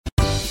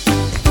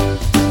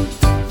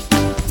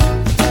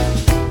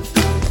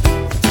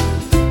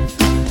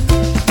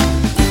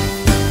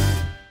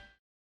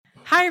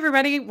Hi,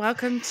 everybody.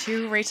 Welcome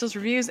to Rachel's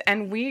Reviews.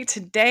 And we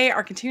today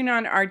are continuing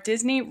on our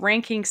Disney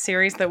ranking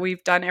series that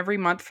we've done every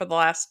month for the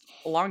last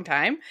long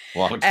time.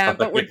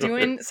 But we're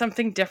doing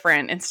something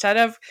different. Instead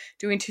of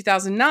doing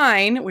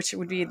 2009, which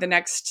would be the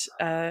next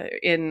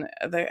in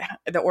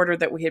the order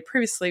that we had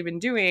previously been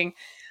doing,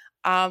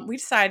 we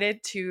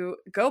decided to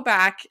go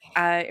back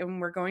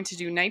and we're going to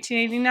do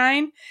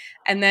 1989.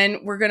 And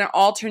then we're going to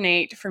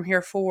alternate from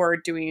here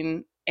forward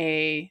doing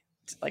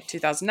like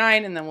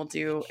 2009, and then we'll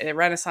do a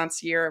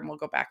Renaissance year, and we'll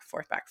go back and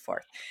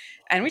forth.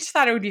 And we just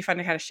thought it would be fun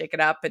to kind of shake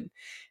it up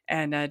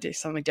and do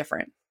something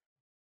different.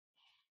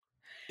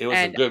 It was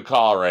a good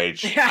call,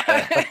 Rach.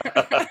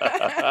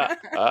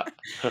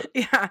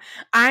 Yeah.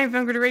 I'm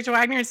going to Rachel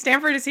Wagner, and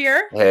Stanford is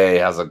here. Hey,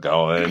 how's it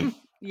going?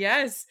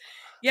 Yes.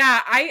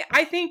 Yeah,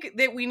 I think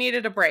that we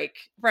needed a break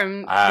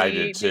from I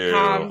did too.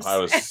 I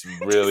was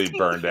really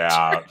burned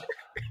out.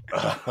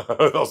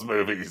 Those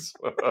movies.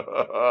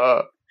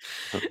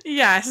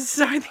 Yes,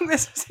 so I think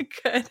this was a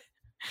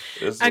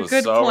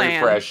good so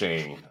plan.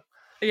 Refreshing.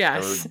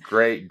 Yes, it was a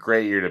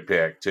great year to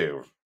pick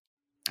too.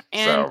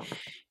 And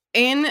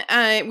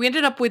we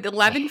ended up with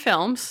 11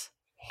 films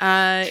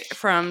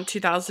from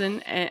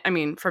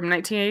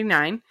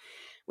 1989.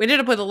 We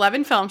ended up with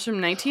 11 films from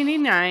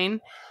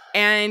 1989,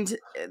 and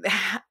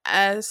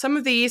some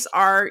of these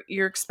are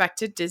your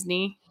expected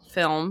Disney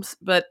films,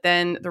 but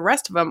then the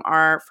rest of them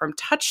are from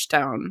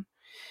Touchstone.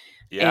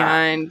 Yeah,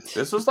 and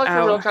this was like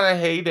a real kind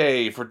of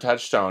heyday for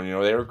Touchstone. You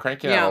know, they were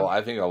cranking out,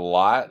 I think, a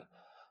lot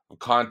of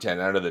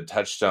content under the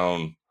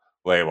Touchstone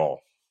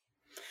label.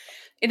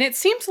 And it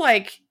seems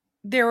like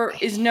there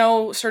is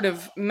no sort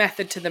of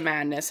method to the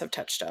madness of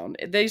Touchstone.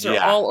 These are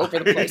all over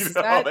the place.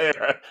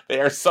 They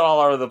are so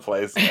all over the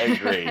place. I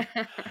agree.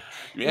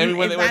 I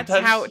mean, that's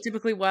how it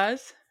typically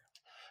was?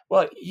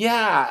 Well,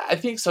 yeah, I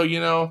think so.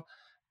 You know,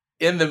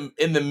 in the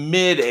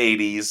mid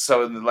 80s,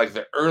 so in like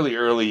the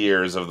early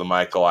years of the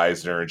Michael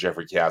Eisner and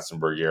Jeffrey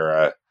Katzenberg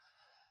era,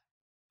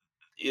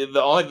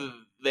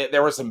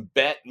 there were some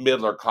Bette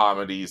Midler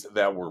comedies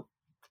that were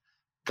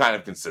kind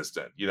of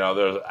consistent. You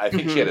know, I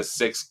think she had a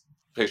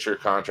 6-picture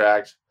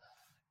contract,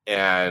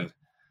 and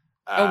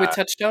with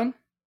Touchstone,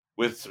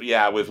 with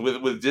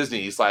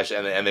Disney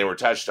and they were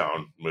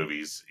Touchstone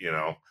movies. You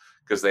know,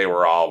 because they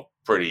were all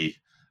pretty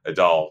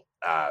adult,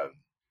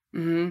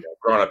 grown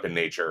up in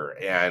nature,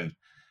 and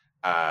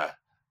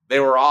they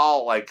were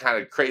all like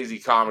kind of crazy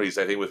comedies,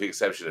 I think, with the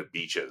exception of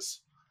Beaches.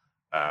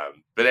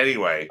 But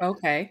anyway,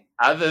 okay.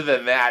 Other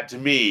than that, to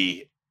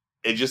me,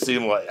 it just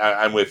seemed like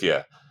I'm with you.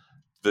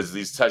 There's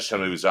these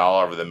Touchstone movies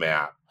all over the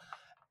map.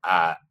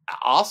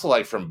 Also,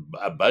 like from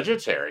a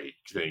budgetary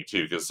thing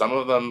too, because some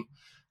of them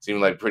seem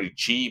like pretty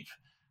cheap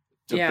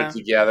to put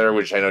together,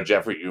 which I know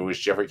Jeffrey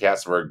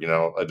Katzenberg,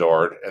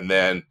 adored, and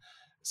then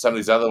some of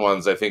these other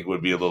ones I think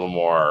would be a little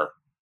more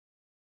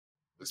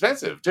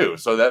expensive too,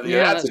 so that's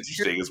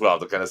interesting as well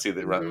to kind of see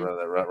the run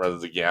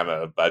the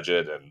gamut of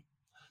budget and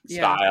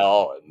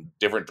style and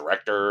different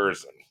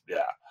directors and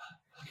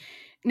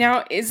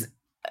Now,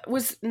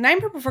 was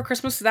Nightmare Before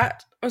Christmas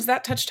was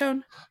that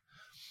Touchstone?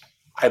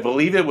 I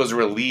believe it was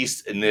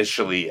released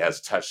initially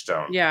as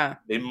Touchstone. Yeah,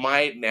 they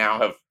might now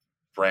have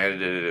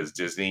branded it as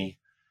Disney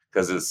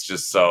because it's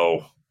just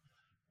so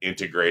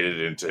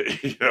integrated into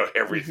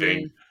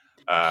everything.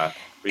 But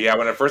yeah,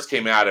 when it first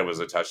came out, it was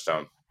a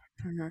Touchstone.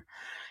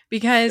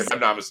 Because if I'm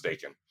not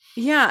mistaken.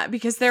 Yeah,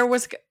 because there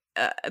was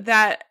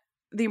the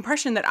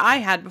impression that I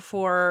had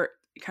before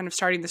kind of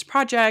starting this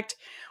project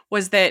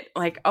was that,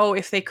 like,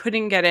 if they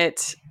couldn't get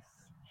it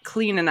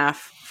clean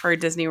enough for a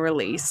Disney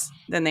release,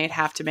 then they'd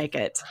have to make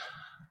it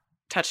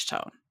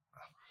Touchstone.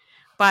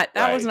 But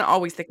that wasn't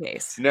always the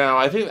case. No,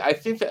 I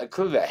think that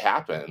clearly that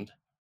happened.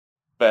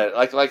 But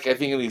like I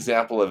think an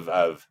example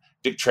of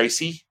Dick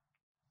Tracy,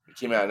 it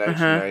came out in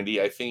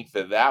 1990. I think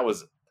that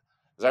was,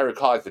 as I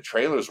recall, like the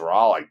trailers were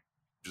all like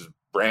just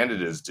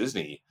branded as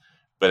Disney,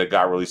 but it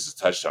got released as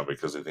Touchstone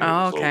because I think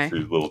it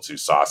was a little too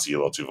saucy, a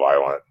little too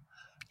violent.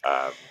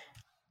 But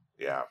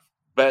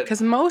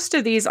because most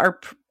of these are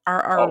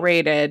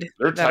rated.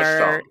 They're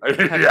Touchstone.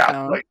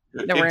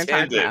 That we're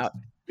talking about.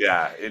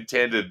 Yeah,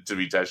 intended to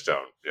be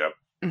Touchstone. Yep.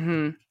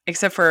 Mm-hmm.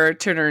 Except for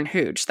Turner and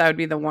Hooch, that would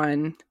be the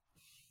one,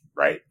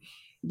 right?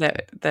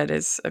 That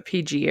is a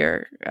PG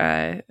or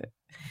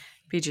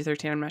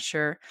PG-13. I'm not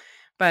sure,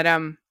 but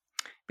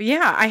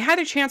yeah, I had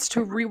a chance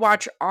to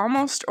watch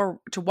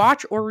or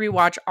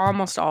rewatch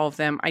almost all of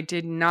them. I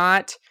did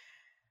not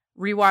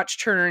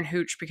rewatch Turner and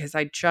Hooch because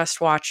I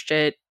just watched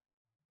it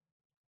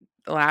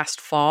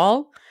last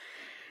fall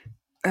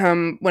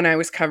when I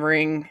was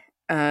covering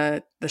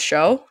the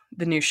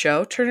new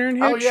show, Turner and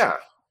Hooch. Oh, yeah.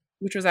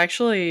 Which was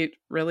actually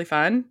really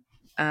fun.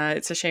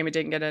 It's a shame it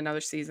didn't get another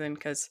season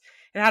because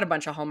it had a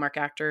bunch of Hallmark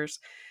actors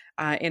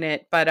in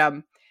it. But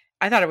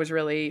I thought it was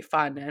really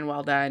fun and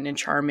well done and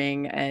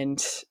charming, and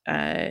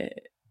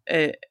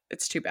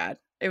it's too bad.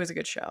 It was a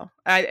good show.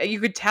 You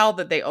could tell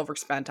that they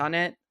overspent on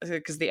it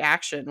because the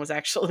action was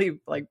actually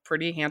like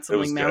pretty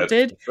handsomely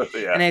mounted.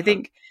 Yeah. And I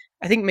think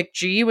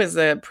McGee was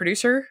the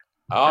producer.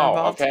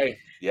 Oh, okay.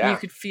 You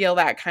could feel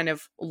that kind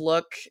of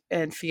look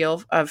and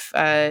feel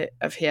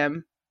of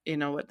him, you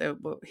know,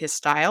 his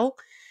style.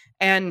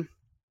 And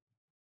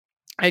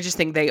I just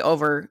think they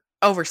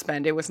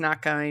overspend. It was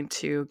not going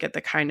to get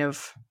the kind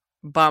of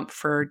bump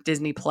for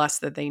Disney Plus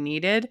that they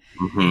needed.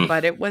 Mm-hmm.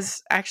 But it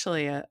was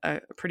actually a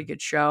pretty good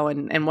show,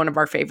 and one of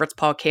our favorites,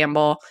 Paul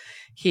Campbell,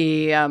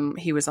 he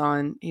was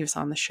on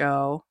the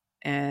show,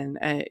 and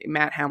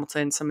Matt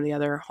Hamilton, some of the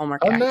other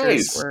Hallmark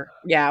actors were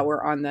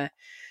on the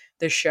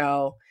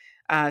show.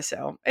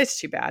 So it's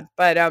too bad,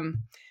 but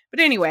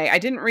anyway, I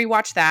didn't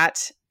rewatch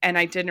that, and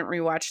I didn't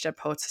rewatch Dead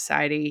Poets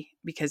Society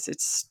because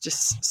it's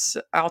just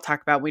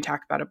we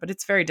talk about it, but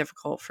it's very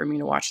difficult for me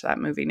to watch that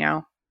movie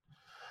now.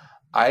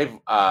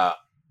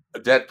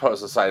 Dead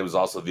Poets Society was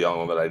also the only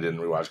one that I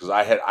didn't rewatch because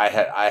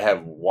I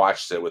have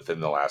watched it within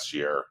the last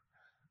year.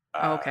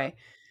 Okay,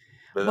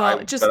 but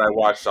I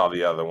watched all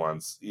the other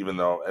ones,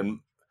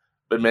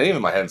 but many of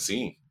them I hadn't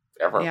seen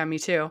ever. Yeah, me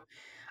too.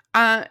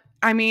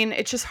 I mean,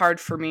 it's just hard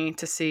for me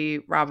to see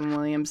Robin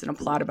Williams in a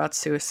plot about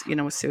suicide.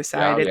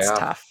 It's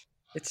tough.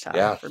 It's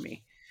tough for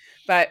me.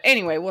 But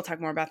anyway, we'll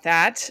talk more about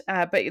that.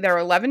 But there are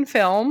 11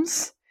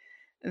 films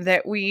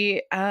that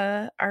we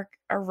are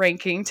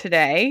ranking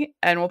today,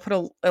 and we'll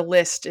put a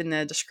list in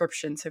the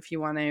description. So if you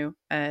want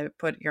to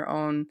put your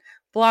own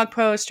blog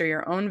post or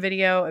your own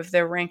video if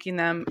they're ranking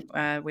them,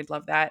 we'd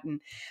love that.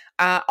 And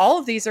all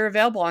of these are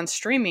available on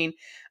streaming.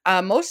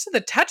 Most of the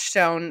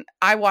Touchstone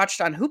I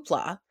watched on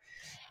Hoopla.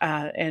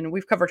 And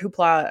we've covered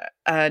Hoopla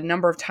a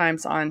number of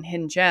times on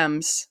Hidden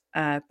Gems,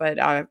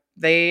 but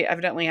they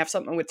evidently have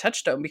something with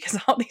Touchstone because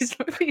all these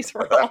movies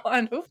were all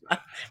on Hoopla,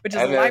 which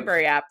is a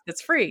library app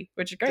that's free,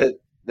 which is great.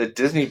 The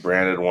Disney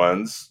branded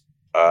ones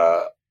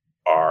are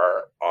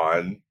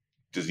on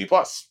Disney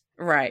Plus.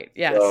 Right,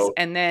 yes. So,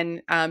 and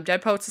then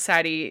Dead Poets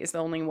Society is the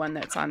only one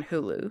that's on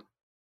Hulu.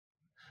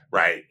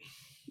 Right.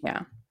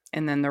 Yeah.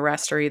 And then the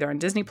rest are either on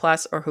Disney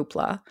Plus or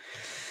Hoopla.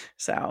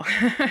 So.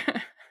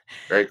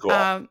 Very cool.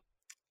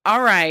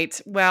 All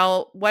right.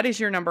 Well, what is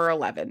your number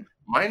 11?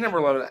 My number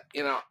 11,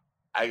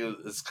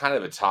 it's kind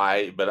of a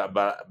tie, but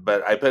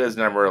I put as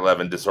number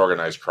 11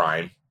 Disorganized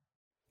Crime.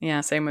 Yeah,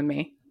 same with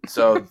me.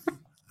 So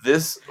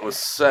this was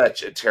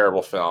such a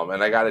terrible film,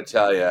 and I got to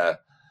tell you,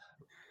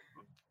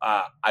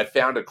 I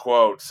found a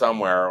quote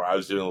somewhere. I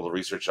was doing a little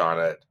research on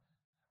it.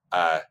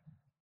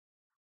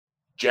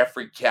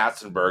 Jeffrey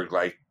Katzenberg,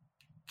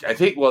 I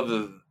think,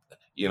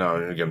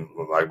 again,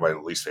 like my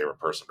least favorite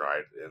person,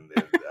 right?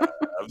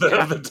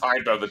 Of the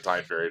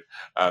time period.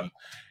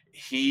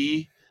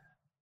 He,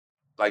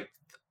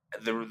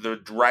 the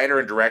writer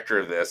and director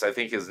of this, I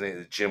think his name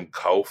is Jim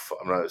Kof.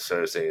 I'm not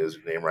sure saying his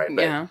name right,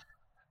 but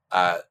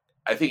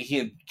I think he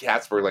and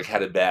Katzenberg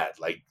had a bet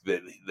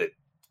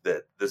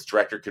that this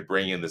director could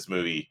bring in this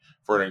movie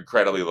for an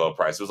incredibly low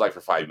price. It was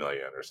for $5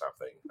 million or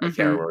something. Mm-hmm. I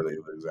can't remember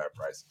the exact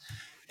price,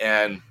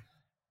 and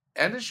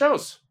it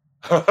shows.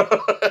 but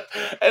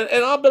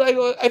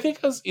I think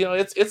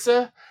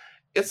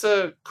it's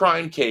a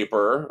crime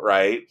caper,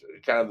 right?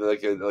 Kind of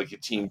like a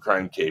teen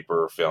crime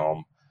caper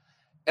film.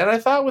 And I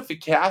thought with the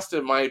cast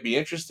it might be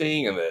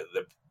interesting, and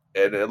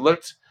and it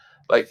looked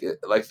like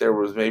there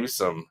was maybe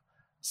some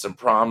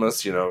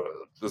promise.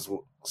 This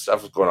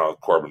stuff was going on with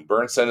Corbin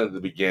Burnson at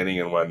the beginning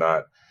and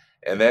whatnot,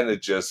 and then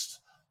it just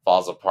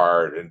falls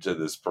apart into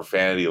this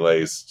profanity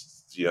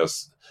laced,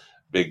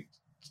 big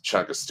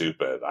chunk of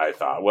stupid. I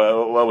thought.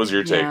 Well, what was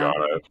your take on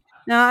it?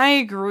 No, I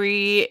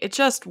agree. It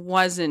just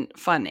wasn't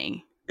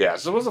funny. Yeah,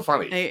 so it wasn't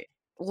funny.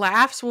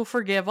 Laughs will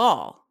forgive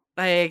all.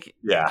 We've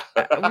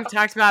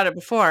talked about it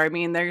before. I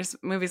mean, there's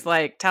movies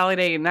like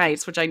Talladega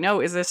Nights, which I know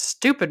is a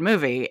stupid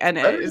movie, and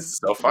it is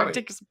so funny,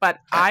 ridiculous, but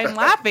I'm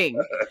laughing.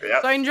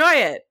 So I enjoy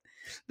it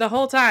the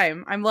whole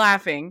time. I'm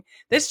laughing.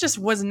 This just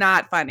was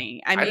not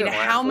funny. I mean,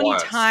 how many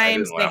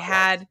times they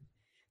had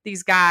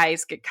these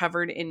guys get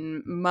covered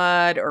in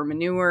mud or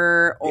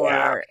manure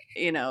or,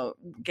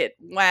 get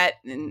wet.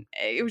 And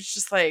it was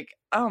just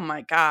oh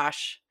my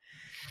gosh,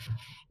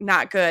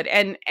 not good.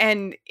 And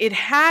it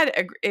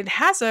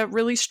has a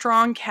really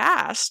strong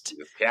cast.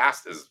 The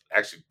cast is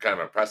actually kind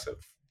of impressive.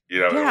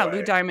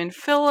 Lou Diamond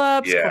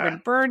Phillips,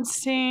 Corbin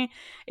Bernstein.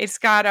 It's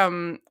got,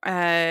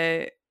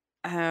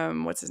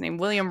 what's his name?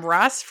 William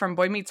Russ from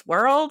Boy Meets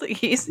World.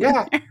 He's in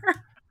there.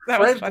 That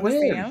was fun to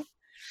see him.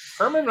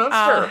 Herman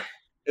Munster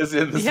is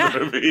in this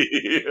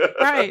movie.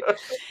 Right.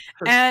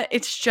 And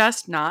it's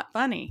just not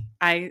funny.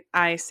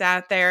 I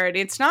sat there, and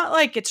it's not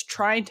like it's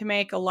trying to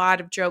make a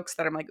lot of jokes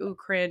that I'm like, ooh,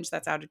 cringe,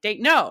 that's out of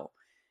date. No,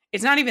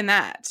 it's not even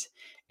that.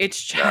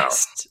 It's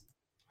just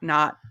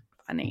not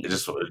funny. It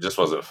just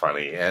wasn't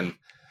funny. And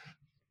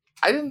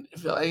I didn't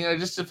feel I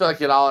just didn't feel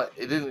like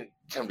it didn't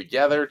come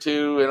together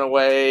too, in a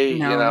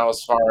way,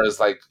 as far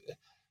as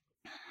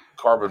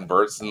Corbin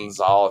Burnsen's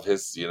all of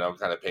his,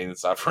 kind of pain and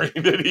suffering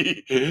that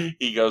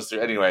he goes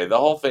through. Anyway, the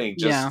whole thing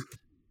just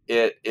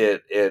it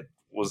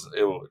was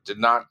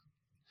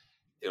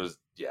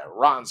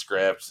rotten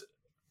script.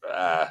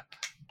 I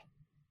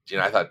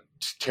thought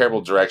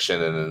terrible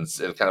direction and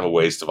kind of a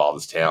waste of all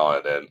this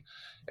talent. And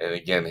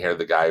again, here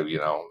the guy,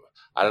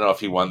 I don't know if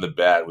he won the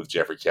bet with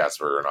Jeffrey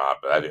Katzenberg or not,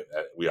 but I think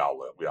we all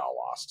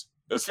lost.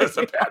 This is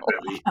a bad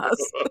movie.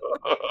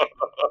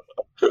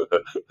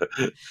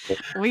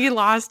 We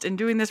lost in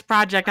doing this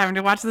project, having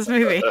to watch this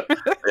movie.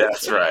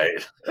 That's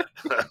right.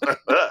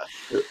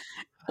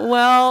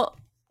 Well,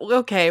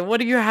 okay. What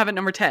do you have at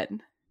number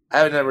 10? I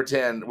have number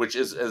 10, which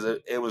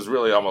it was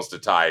really almost a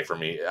tie for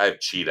me. I have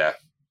Cheetah.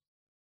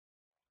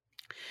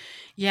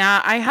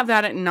 Yeah, I have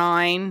that at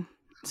 9.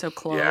 So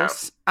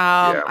close.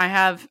 Yeah. I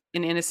have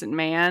An Innocent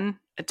Man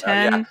at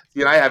 10.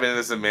 Yeah, I have An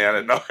Innocent Man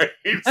at 9.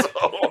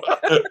 So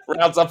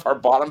rounds up our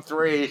bottom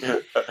 3.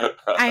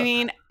 I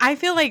mean, I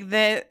feel like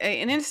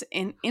An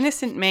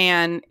Innocent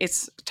Man,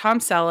 it's Tom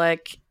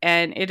Selleck,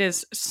 and it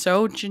is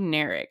so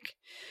generic.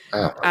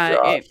 Oh my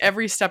God.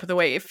 Every step of the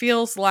way. It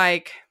feels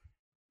like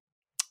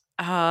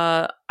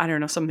I don't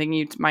know, something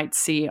you might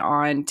see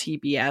on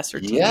TBS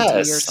or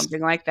TNT or something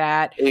like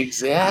that.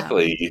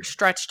 Exactly.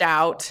 Stretched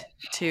out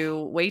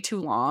to way too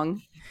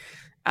long.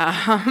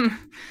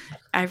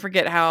 I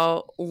forget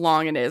how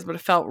long it is, but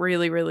it felt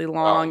really, really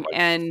long.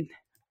 And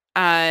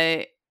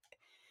I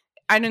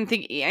didn't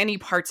think any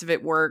parts of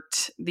it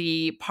worked.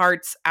 The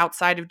parts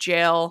outside of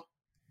jail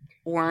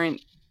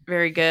weren't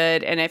very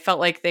good. And it felt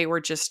like they were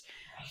just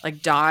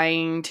like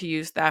dying to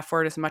use the F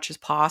word as much as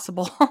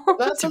possible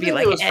to be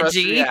like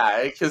edgy.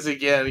 Yeah, because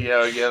again,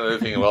 they're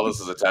thinking, well,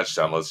 this is a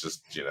touchdown. Let's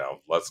just,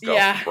 let's go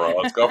for broke.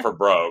 Let's go for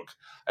broke.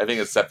 I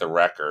think it set the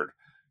record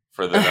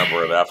for the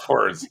number of F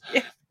words.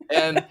 Yeah.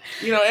 And,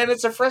 and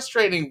it's a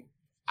frustrating,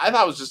 I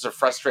thought it was just a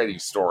frustrating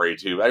story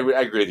too. I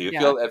agree with you.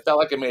 It felt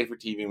like a made for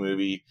TV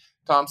movie.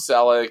 Tom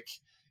Selleck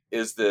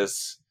is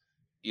this,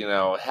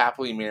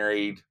 happily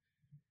married,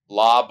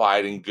 law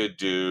abiding, good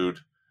dude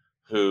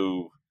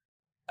who,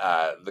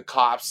 the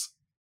cops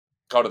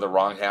go to the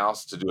wrong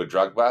house to do a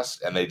drug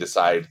bust, and they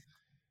decide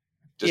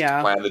just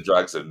to plan the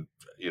drugs and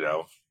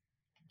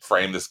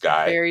frame this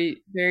guy.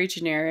 Very, very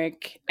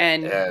generic,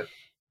 and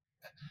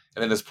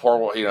then this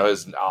poor,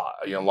 his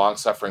long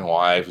suffering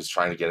wife who's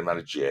trying to get him out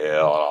of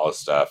jail and all this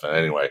stuff. And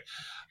anyway,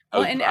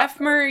 and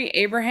F. Murray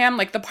Abraham,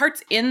 like the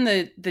parts in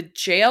the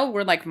jail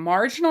were like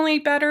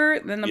marginally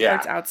better than the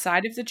parts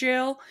outside of the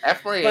jail.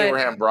 F. Murray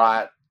Abraham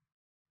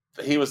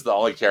he was the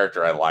only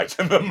character I liked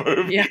in the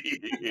movie.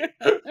 Yeah.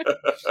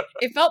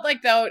 It felt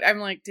like, though, I'm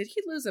like, did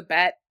he lose a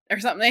bet or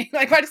something?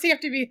 Like, why does he have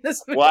to be in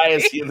this movie? Why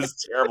is he in this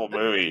terrible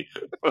movie?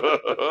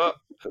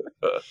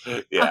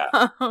 Yeah.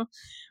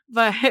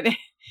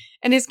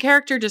 And his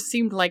character just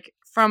seemed like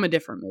from a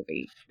different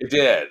movie. It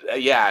did.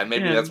 Yeah, and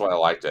maybe that's why I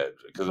liked it.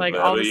 Because like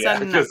all of a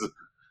sudden,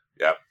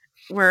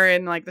 we're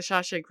in like the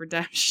Shawshank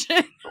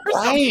Redemption.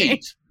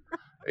 Right.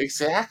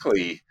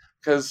 Exactly.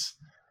 Because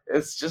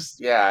it's just,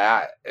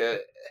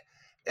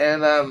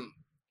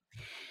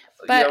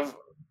 but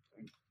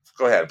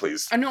go ahead,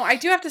 please. No, I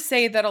do have to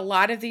say that a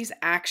lot of these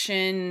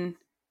action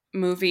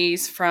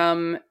movies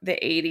from the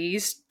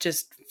 80s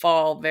just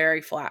fall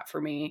very flat for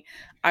me.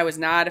 I was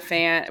not a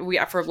fan.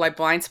 For like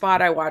Blind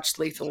Spot, I watched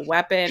Lethal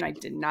Weapon. I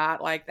did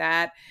not like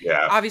that.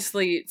 Yeah.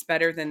 Obviously, it's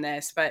better than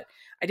this, but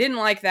I didn't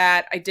like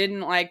that. I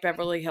didn't like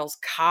Beverly Hills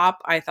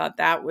Cop. I thought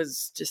that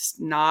was just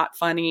not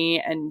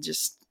funny and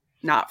just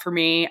not for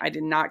me. I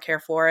did not care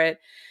for it.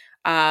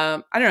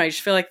 I don't know. I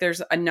just feel like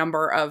there's a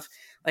number of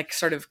like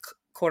sort of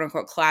quote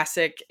unquote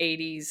classic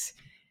 80s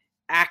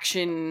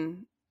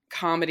action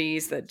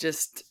comedies that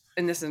just,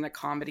 and this isn't a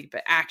comedy,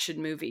 but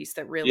action movies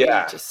that really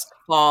just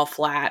fall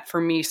flat for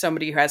me.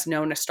 Somebody who has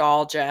no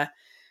nostalgia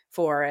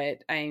for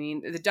it. I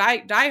mean, the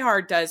Die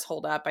Hard does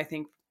hold up, I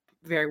think,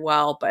 very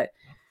well, but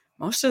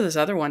most of those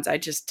other ones I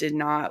just did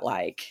not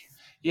like.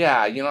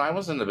 Yeah. I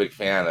wasn't a big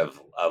fan of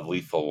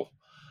Lethal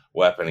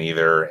Weapon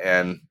either.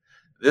 And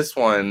this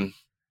one,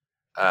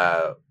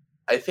 I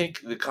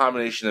think the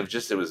combination of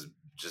it was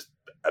just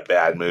a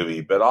bad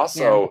movie, but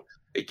also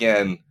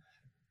again,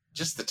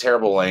 just the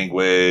terrible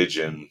language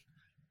and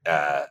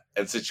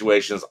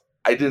situations.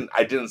 I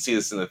didn't see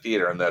this in the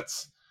theater, and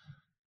that's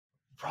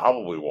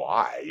probably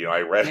why.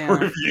 I read a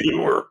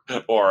review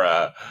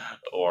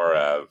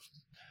or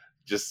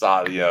just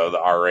saw the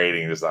R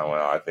rating. Just thought,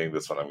 well, I think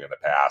this one I'm going to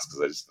pass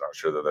because I'm just not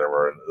sure that there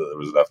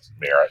was enough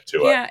merit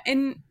to it. Yeah,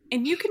 and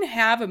you can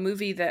have a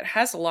movie that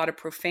has a lot of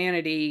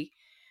profanity,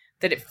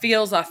 that it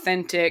feels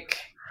authentic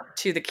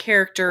to the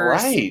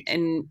characters, right,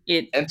 and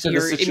to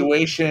the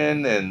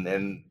situation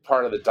and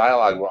part of the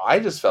dialogue. Well, I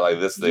just felt like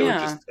they were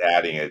just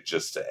adding it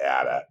just to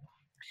add it.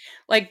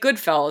 Like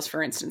Goodfellas,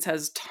 for instance,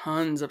 has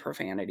tons of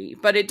profanity,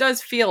 but it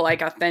does feel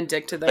like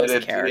authentic to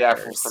those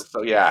characters.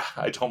 Yeah,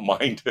 I don't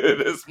mind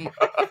it as much.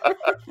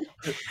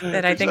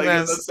 That I think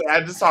it's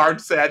sad.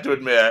 It's sad to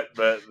admit,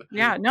 but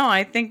yeah, no,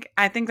 I think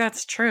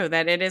that's true.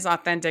 That it is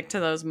authentic to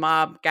those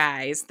mob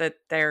guys that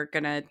they're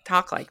gonna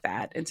talk like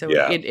that, and so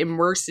it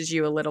immerses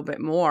you a little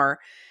bit more.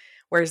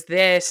 Whereas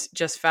this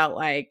just felt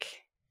like,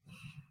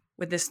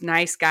 would this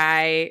nice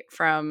guy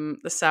from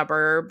the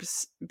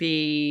suburbs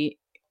be,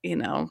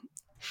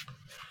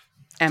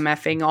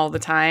 MFing all the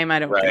time? I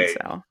don't think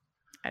so.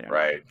 I don't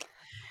know.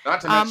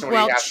 Not to mention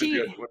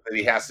what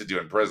he has to do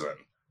in prison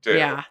too.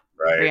 Yeah.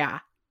 Right. Yeah.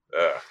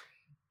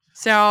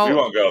 So we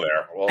won't go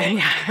there. Well,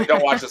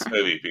 don't watch this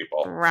movie,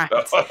 people. Right.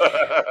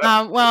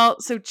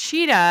 So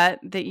Cheetah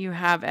that you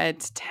have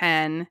at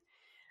 10,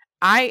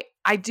 I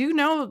do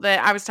know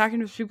that I was talking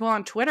to people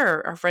on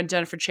Twitter. Our friend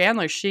Jennifer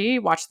Chandler, she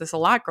watched this a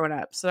lot growing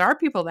up. So there are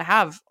people that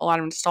have a lot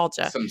of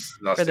nostalgia,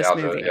 for this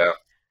movie. Yeah.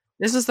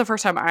 This is the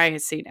first time I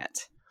had seen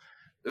it.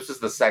 This is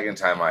the second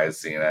time I had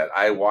seen it.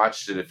 I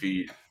watched it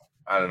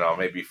I don't know,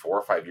 maybe 4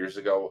 or 5 years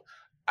ago.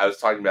 I was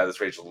talking about this,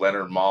 Rachel.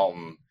 Leonard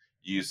Maltin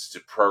used to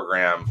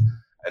program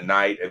a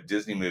night of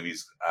Disney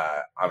movies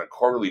on a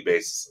quarterly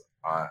basis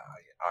on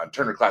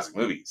Turner Classic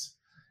Movies,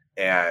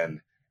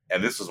 and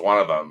this was one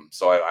of them.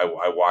 So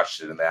I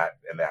watched it in that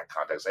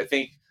context. I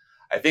think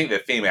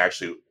the theme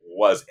actually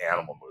was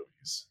animal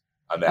movies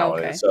on that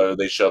one. And so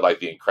they showed like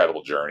the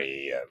Incredible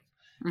Journey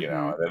and you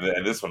know,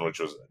 and this one, which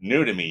was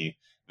new to me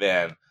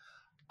then.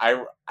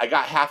 I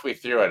got halfway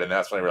through it, and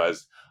that's when I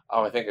realized,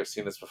 oh, I think I've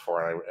seen this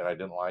before, and I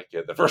didn't like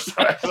it the first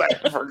time because I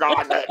had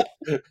forgotten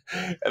it.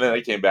 And then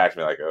I came back to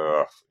me like,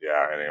 oh,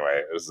 yeah.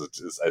 Anyway, I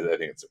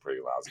think it's a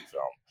pretty lousy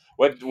film.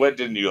 What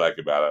didn't you like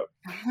about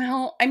it?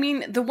 Well, I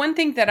mean, the one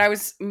thing that I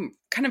was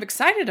kind of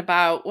excited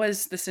about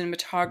was the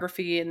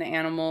cinematography and the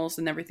animals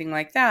and everything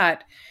like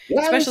that.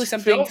 Yeah, especially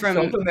something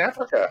filmed in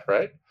Africa,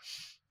 right?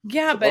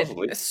 Yeah,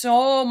 supposedly. But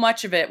so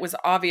much of it was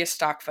obvious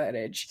stock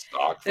footage.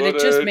 That it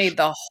just made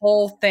the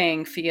whole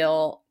thing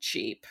feel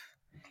cheap.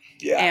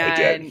 Yeah,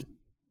 and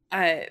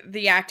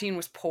the acting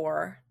was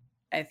poor.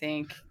 I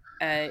think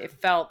it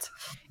felt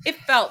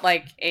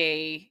like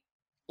a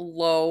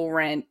low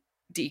rent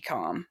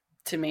DCOM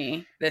to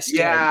me.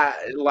 Yeah,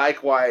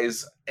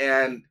 likewise.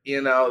 And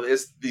you know,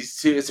 these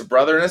two. It's a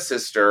brother and a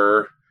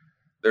sister.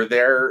 They're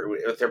there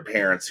with their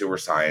parents who were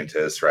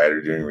scientists, right,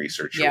 or doing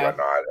research or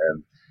whatnot,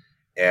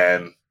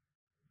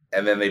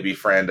 and then they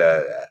befriend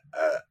a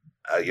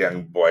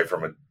young boy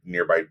from a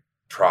nearby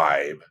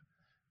tribe.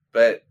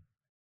 But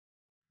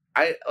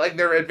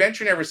their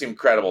adventure never seemed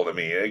credible to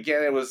me.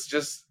 Again, it was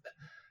just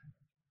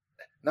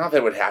not that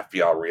it would have to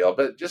be all real,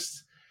 but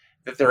just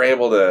that they're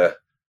able to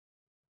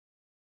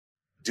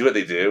do what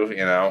they do.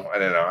 You know, I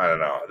don't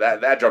know.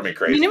 That drove me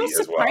crazy. I mean, it was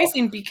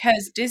surprising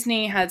because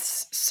Disney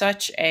has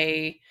such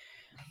a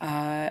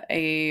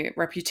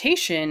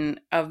reputation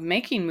of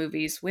making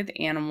movies with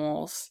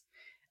animals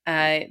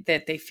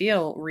that they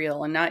feel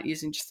real and not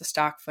using just the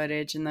stock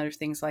footage and other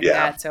things like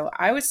that. So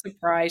I was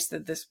surprised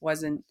that this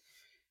wasn't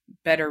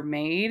better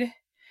made.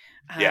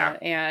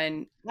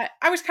 And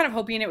I was kind of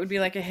hoping it would be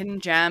like a hidden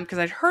gem because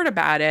I'd heard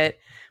about it,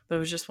 but it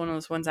was just one of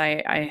those ones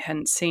I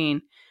hadn't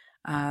seen.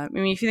 I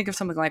mean, if you think of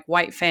something like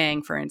White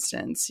Fang, for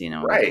instance, you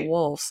know, like the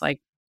wolves, like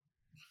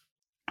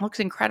looks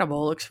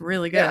incredible, looks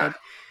really good.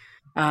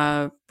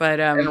 And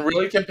a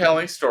really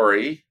compelling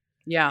story.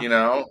 Yeah, you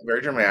know,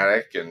 very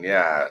dramatic, and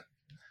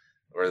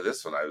Or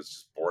this one, I was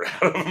just bored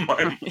out of my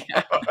mind.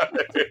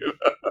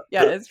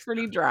 Yeah, it's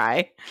pretty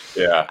dry.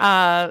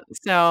 Yeah.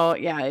 So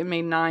it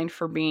made 9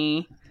 for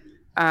me.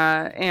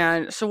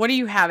 And so what do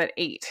you have at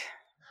 8?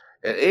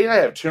 At 8, I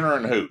have Tuna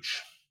and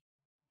Hooch.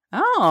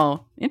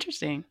 Oh,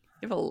 interesting.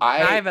 You have I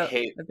have a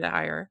bit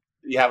higher.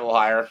 You have a little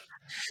higher.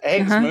 I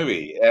hate this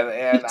movie,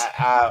 and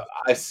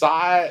I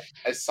saw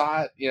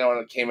it. You know, when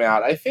it came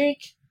out. I think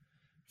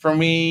for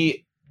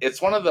me,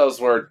 it's one of those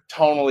where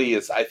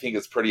tonally, I think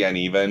it's pretty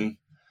uneven.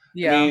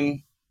 Yeah. I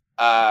mean,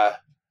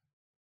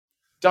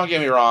 don't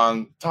get me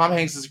wrong. Tom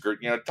Hanks is good.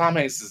 You know, Tom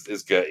Hanks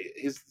is good.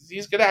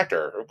 He's a good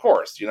actor, of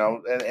course. You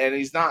know, and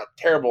he's not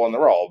terrible in the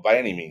role by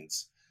any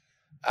means.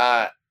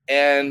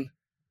 And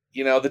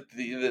you know,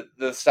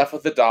 the stuff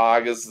with the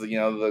dog is, you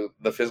know,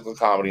 the physical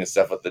comedy and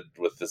stuff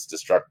with this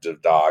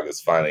destructive dog is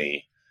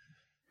funny.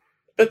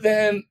 But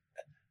then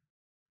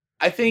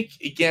I think,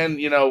 again,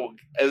 you know,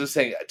 as I was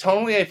saying,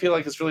 tonally I feel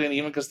like it's really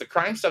uneven because the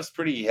crime stuff's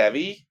pretty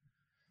heavy.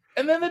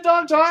 And then the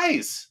dog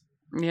dies.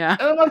 Yeah.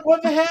 And I'm like,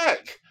 what the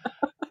heck?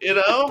 You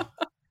know?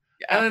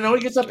 And I know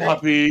he gets a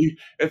puppy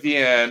at the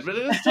end, but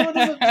it still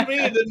doesn't, to me,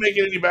 it didn't make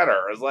it any better.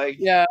 I was like,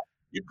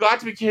 you've got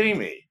to be kidding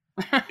me.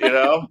 You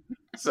know?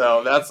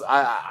 So that's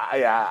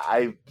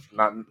I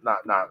not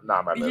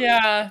my movie.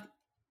 Yeah.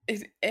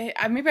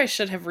 Maybe I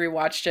should have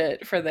rewatched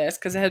it for this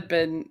because it had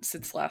been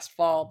since last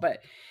fall,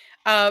 but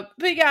yeah,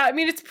 I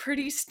mean, it's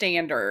pretty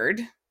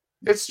standard.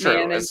 It's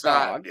true. It's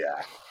dog.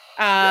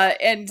 Not,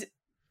 and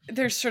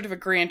there's sort of a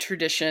grand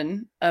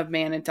tradition of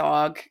man and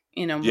dog,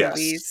 you know,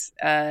 movies.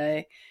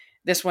 Yes.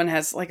 This one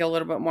has like a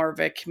little bit more of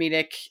a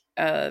comedic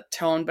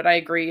tone, but I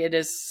agree it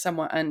is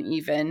somewhat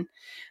uneven.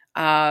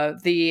 I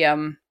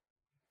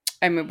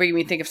mean, making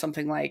me think of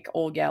something like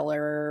Old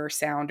Yeller or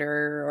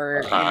Sounder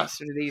or you know,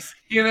 sort of these.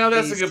 You know,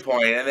 that's a good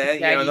point. And then,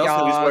 you know, in those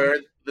movies where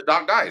the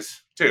dog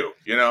dies too,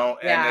 you know,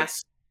 and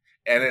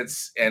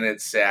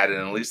it's sad.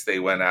 And at least they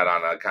went out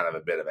on a kind of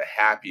a bit of a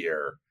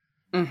happier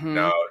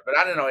note. But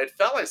I don't know. It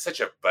felt like such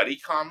a buddy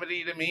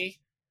comedy to me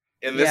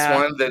in this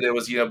one that it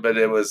was, you know, but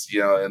it was, you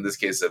know, in this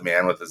case, a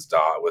man with his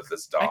dog.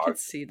 I could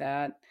see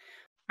that.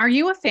 Are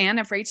you a fan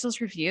of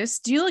Rachel's Reviews?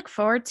 Do you look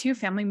forward to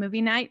Family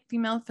Movie Night,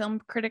 Female Film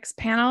Critics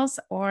Panels,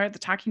 or the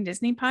Talking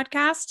Disney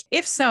podcast?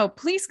 If so,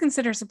 please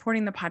consider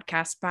supporting the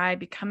podcast by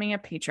becoming a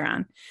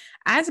Patreon.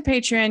 As a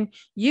patron,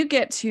 you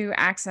get to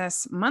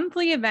access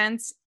monthly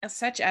events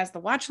such as the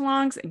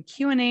watch-alongs and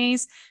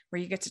Q&As,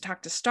 where you get to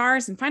talk to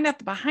stars and find out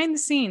the behind the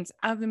scenes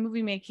of the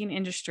movie making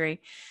industry.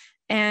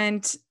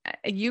 And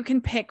you can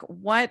pick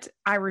what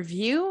I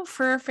review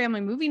for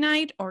Family Movie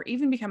Night or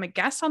even become a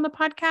guest on the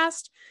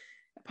podcast.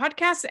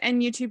 Podcasts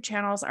and YouTube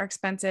channels are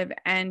expensive,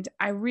 and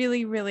I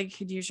really, really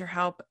could use your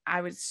help.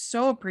 I would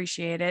so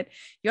appreciate it.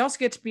 You also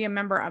get to be a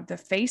member of the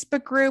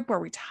Facebook group where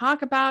we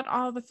talk about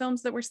all the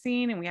films that we're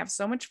seeing, and we have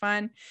so much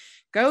fun.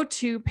 Go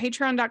to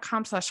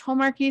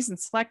patreon.com/Hallmarkies and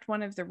select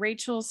one of the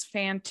Rachel's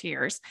fan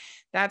tiers.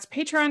 That's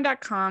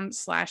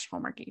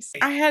patreon.com/Hallmarkies.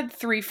 I had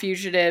 3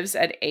 Fugitives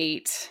at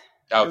 8.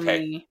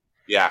 Okay.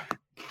 Yeah.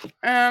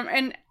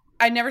 And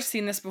I'd never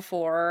seen this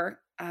before.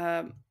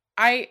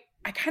 I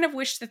kind of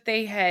wish that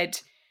they had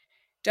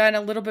done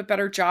a little bit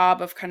better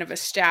job of kind of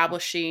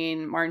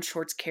establishing Martin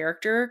Short's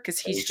character,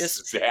 because he's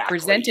just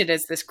presented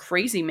as this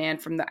crazy man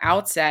from the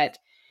outset,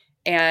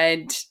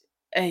 and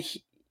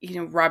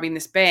robbing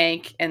this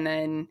bank, and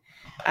then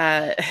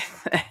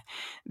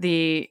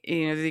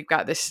they've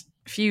got this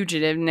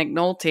fugitive, Nick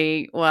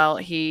Nolte. Well,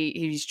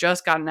 he's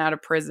just gotten out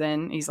of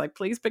prison. He's like,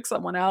 please pick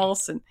someone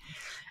else. And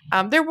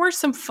there were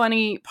some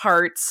funny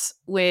parts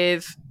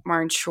with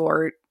Martin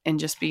Short and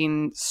just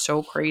being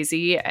so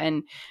crazy.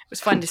 And it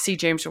was fun to see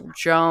James Earl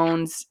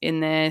Jones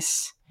in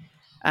this.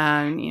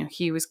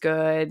 He was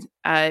good.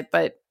 But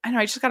I don't know,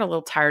 I just got a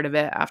little tired of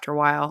it after a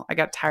while. I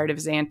got tired of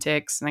his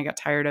antics, and I got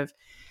tired of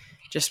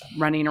just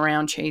running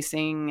around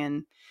chasing,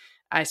 and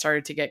I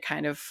started to get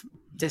kind of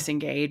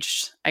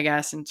disengaged, I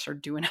guess, and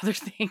started doing other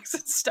things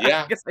and stuff.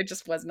 Yeah. Because I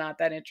just was not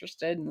that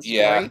interested in the story.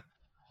 Yeah.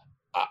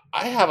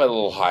 I have it a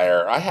little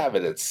higher. I have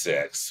it at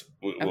 6.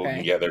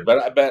 We'll get there.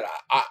 But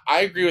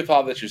I agree with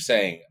all that you're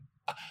saying.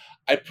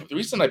 The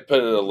reason I put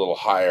it a little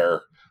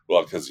higher,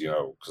 well, because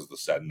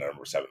the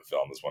number 7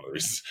 film is one of the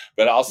reasons.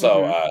 But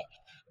also,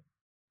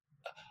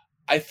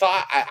 I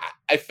thought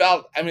I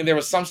felt. I mean, there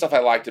was some stuff I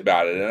liked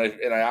about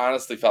it, and I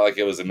honestly felt like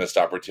it was a missed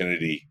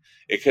opportunity.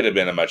 It could have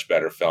been a much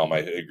better film. I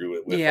agree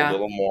with a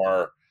little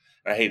more.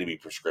 And I hate to be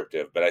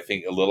prescriptive, but I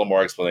think a little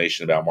more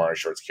explanation about Martin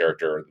Short's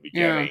character at the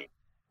beginning. Yeah.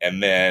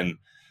 And then,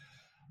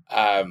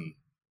 the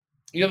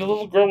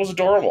little girl was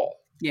adorable.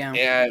 Yeah.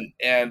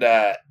 And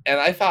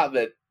I thought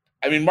that,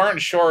 I mean, Martin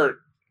Short,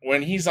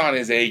 when he's on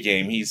his A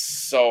game, he's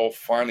so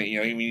funny.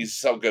 He's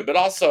so good. But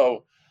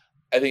also,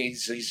 I think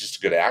he's just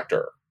a good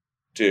actor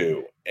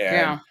too.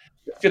 And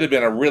it could have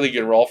been a really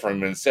good role for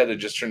him. Instead, it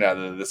just turned out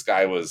that this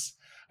guy was,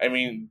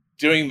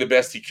 doing the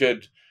best he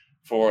could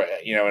for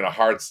in a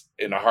hard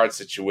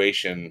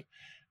situation.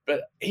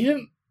 But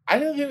I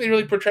don't think they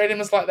really portrayed him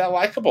as that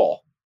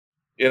likable.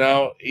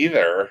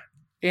 Either.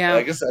 Yeah.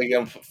 I guess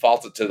I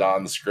fault it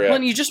on the script. Well,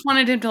 and you just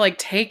wanted him to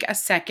take a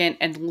second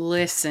and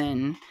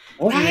listen.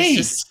 Right.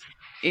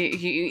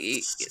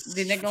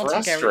 The Nick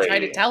Nolte guy tried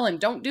to tell him,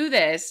 don't do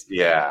this.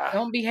 Yeah.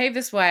 Don't behave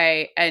this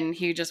way. And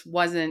he just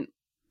wasn't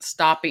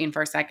stopping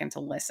for a second to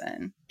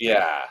listen.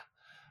 Yeah.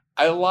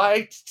 I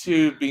liked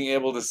being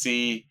able to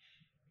see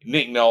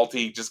Nick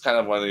Nolte just kind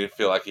of wanted to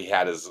feel like he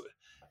had his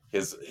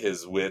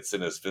wits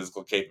and his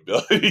physical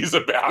capabilities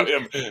about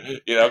him,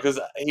 because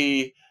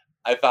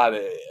I thought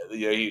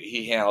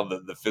he handled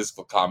the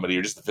physical comedy,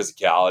 or just the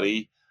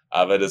physicality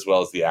of it, as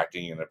well as the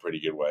acting, in a pretty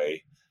good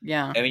way.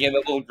 Yeah. And again, the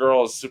little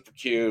girl is super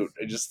cute.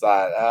 I just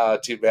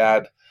thought, too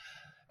bad.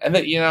 And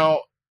then,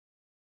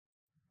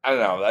 I don't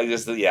know. I could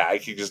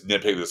just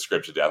nitpick the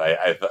script to death.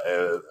 I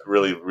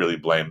really, really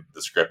blame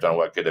the script on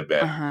what could have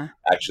been.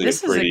 Actually,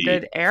 this is a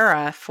good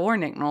era for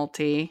Nick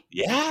Nolte.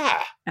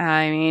 Yeah.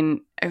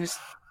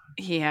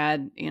 He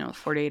had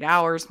 48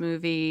 Hours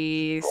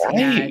movies. Right.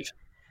 He had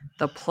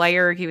The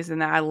Player. He was in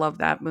that. I love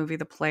that movie,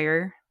 The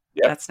Player.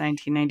 Yep. That's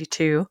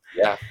 1992.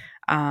 Yeah.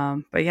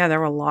 But yeah, there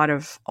were a lot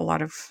of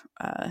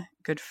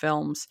good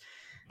films.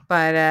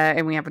 But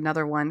and we have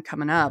another one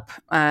coming up.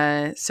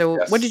 So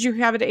yes. What did you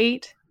have at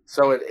 8?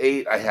 So at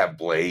 8, I have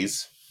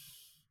Blaze.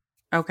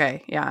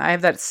 Okay, yeah, I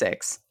have that at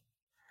 6.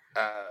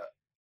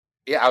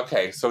 Yeah,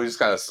 okay. So we just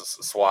kind of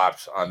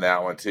swapped on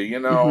that one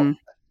too.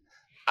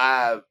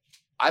 I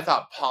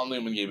thought Paul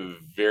Newman gave a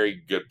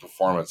very good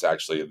performance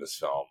actually in this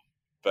film,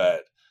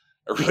 but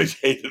I really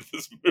hated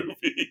this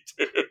movie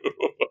too.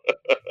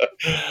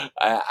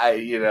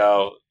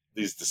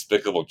 These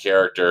despicable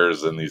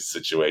characters and these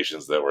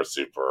situations that were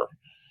super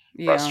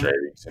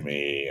frustrating to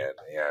me, and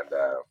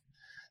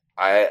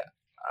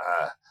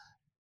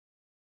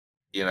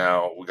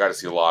we got to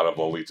see a lot of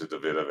Lolita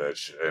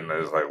Davidovich, and I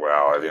was like,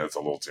 wow, I think it's a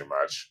little too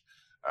much.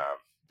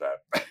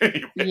 But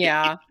anyway.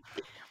 Yeah.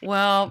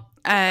 Well,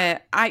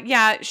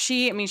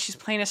 she's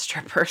playing a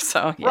stripper,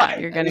 so yeah, right.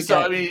 You're gonna.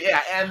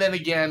 And then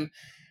again,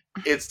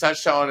 it's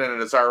Touchstone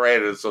and it's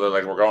R-rated, so they're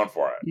like, we're going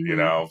for it,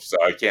 Mm-hmm. So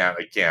I can't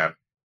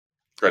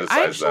criticize them.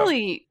 I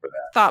actually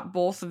thought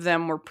both of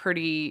them were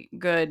pretty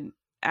good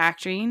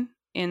acting.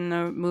 in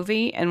the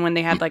movie, and when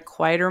they had like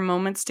quieter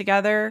moments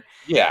together.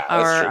 Yeah,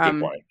 that's or true.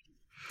 Good point.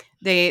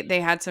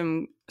 They had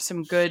some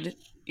good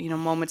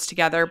moments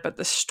together, but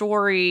the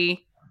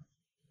story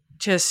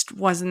just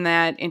wasn't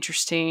that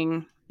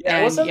interesting. Yeah,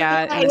 And and the it wasn't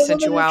that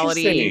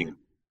sensuality, interesting.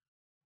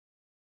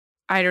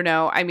 I don't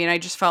know. I mean, I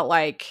just felt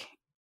like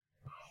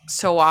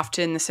so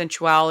often the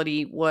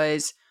sensuality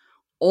was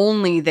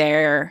only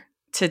there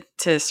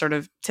to sort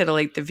of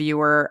titillate the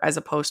viewer, as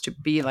opposed to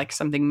be like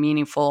something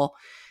meaningful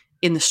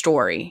in the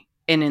story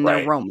and in their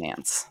Right.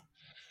 romance.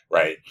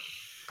 Right.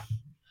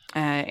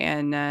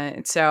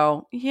 And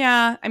so,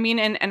 yeah, I mean,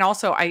 and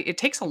also it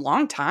takes a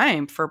long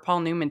time for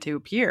Paul Newman to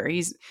appear.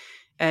 He's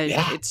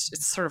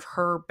it's sort of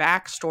her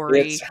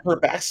backstory. It's her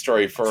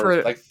backstory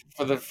for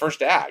the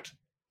first act.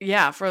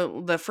 Yeah,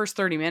 for the first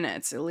 30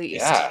 minutes at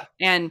least. Yeah.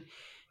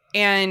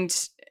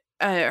 And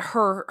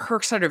her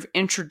sort of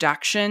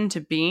introduction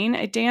to being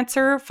a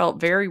dancer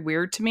felt very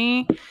weird to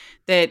me.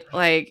 That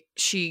like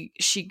she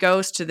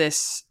goes to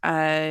this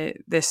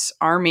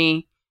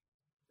army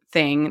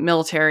thing,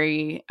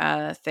 military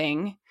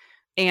thing,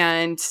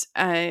 and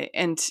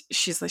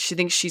she's like, she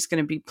thinks she's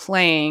going to be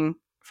playing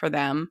for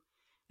them,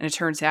 and it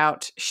turns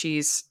out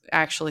she's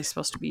actually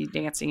supposed to be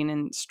dancing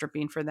and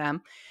stripping for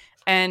them.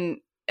 And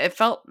it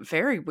felt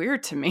very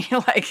weird to me.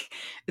 Like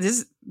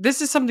this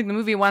is something the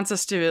movie wants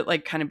us to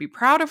like kind of be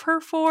proud of her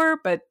for,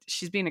 but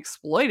she's being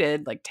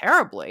exploited like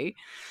terribly.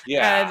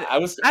 Yeah,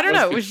 and I don't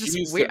know. It was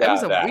just weird. It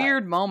was a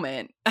weird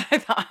moment, I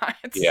thought.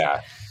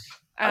 Yeah,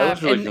 I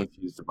was really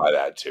confused by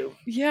that too.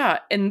 Yeah,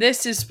 and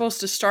this is supposed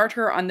to start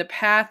her on the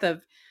path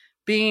of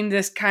being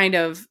this kind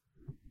of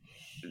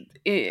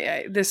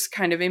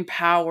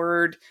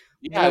empowered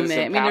woman. I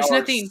mean, there's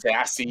nothing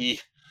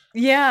sassy.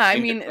 Yeah, I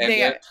mean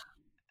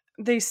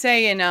they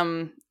say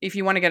in if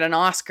you want to get an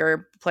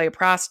Oscar, play a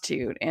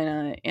prostitute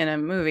in a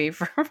movie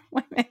for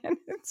women.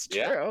 It's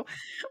true,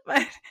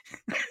 but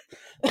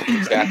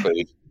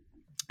exactly.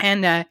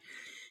 And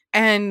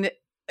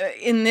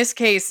in this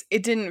case,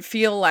 it didn't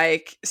feel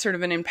like sort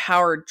of an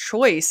empowered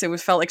choice. It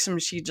felt like something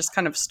she just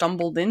kind of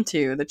stumbled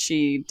into that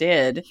she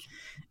did.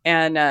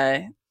 And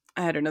I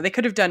don't know, they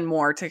could have done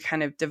more to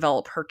kind of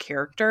develop her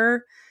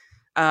character.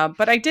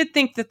 But I did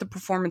think that the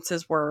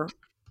performances were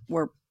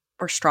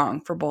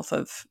strong for both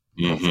of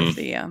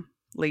the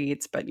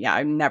leads. But yeah,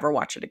 I never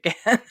watch it again.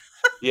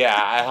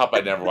 Yeah, I hope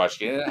I never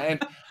watch it again.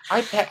 And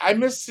I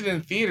missed it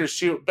in theaters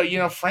too. But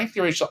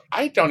frankly, Rachel,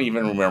 I don't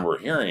even remember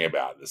hearing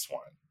about this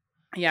one.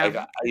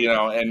 Yeah,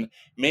 and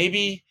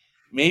maybe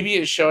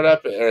it showed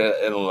up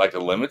in like a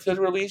limited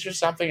release or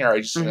something, or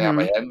I just didn't have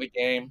my head in the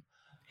game.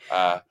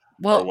 Or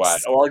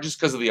what? Or just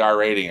because of the R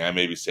rating, I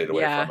maybe stayed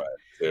away from it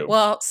too.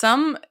 Well,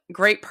 some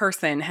great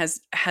person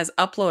has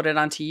uploaded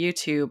onto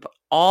YouTube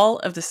all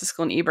of the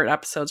Siskel and Ebert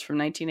episodes from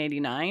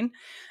 1989,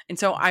 and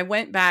so I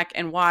went back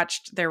and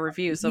watched their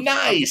reviews of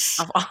all these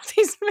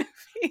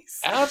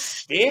movies.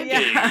 Outstanding.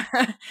 Yeah.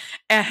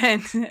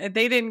 And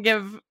they didn't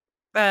give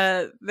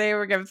they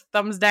were give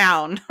thumbs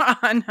down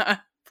on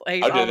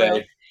Play.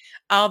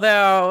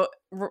 Although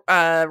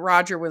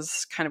Roger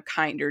was kind of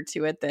kinder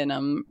to it than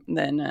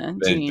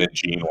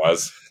Gene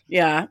was.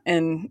 Yeah,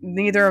 and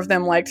neither of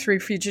them liked Three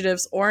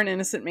Fugitives or An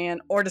Innocent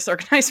Man or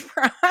Disorganized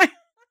Crime.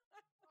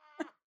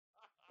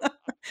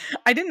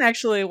 I didn't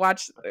actually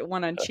watch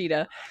one on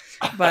Cheetah,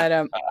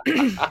 but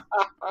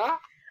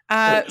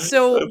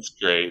so that's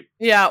great.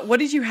 Yeah, what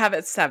did you have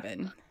at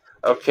 7?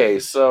 Okay,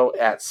 so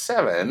at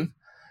 7,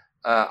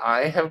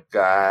 I have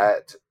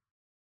got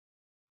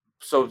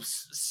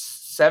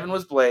 7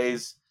 was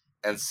Blaze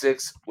and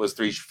 6 was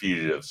Three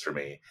Fugitives for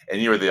me,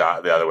 and you were the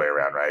other way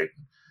around, right?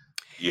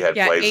 You had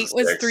Blaze 8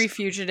 was 6. Three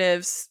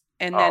Fugitives,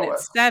 and then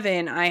at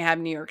 7 I have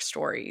New York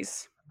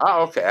Stories.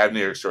 Oh, okay. I have New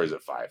York Stories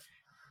at 5.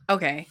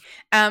 Okay.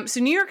 So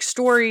New York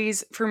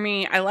Stories, for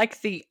me, I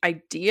like the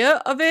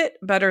idea of it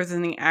better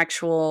than the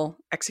actual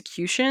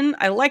execution.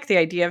 I like the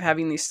idea of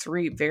having these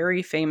 3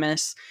 very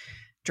famous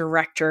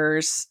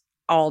directors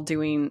all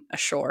doing a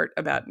short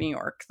about New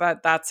York.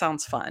 That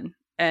sounds fun.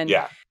 And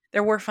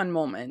there were fun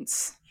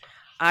moments.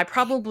 I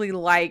probably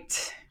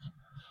liked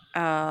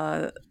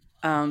Coppola's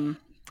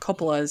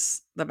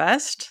the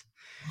best.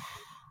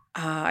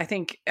 I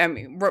think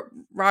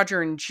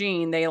Roger and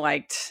Gene, they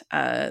liked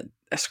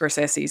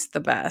Scorsese's the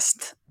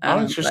best.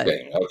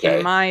 Interesting. Okay.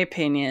 In my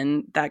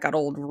opinion, that got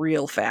old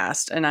real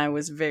fast, and I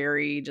was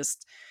very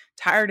just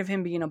tired of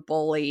him being a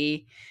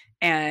bully.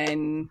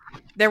 And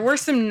there were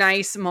some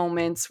nice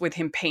moments with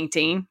him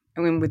painting,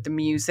 I mean, with the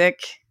music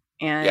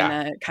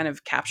and kind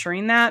of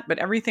capturing that, but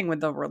everything with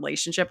the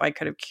relationship, I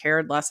could have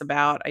cared less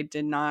about. I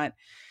did not.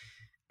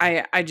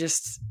 I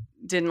just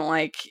didn't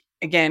like,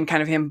 again,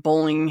 kind of him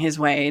bullying his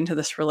way into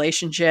this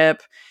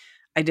relationship.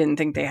 I didn't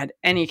think they had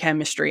any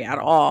chemistry at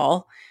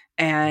all.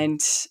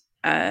 And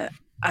I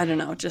don't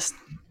know, just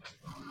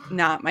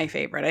not my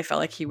favorite. I felt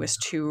like he was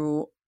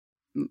too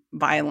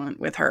violent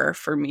with her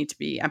for me to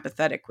be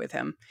empathetic with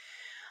him.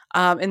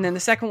 And then the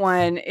second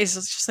one is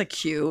just like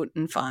cute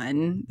and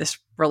fun. This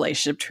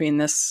relationship between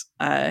this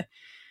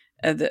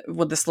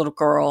with this little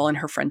girl and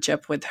her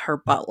friendship with her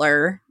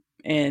butler.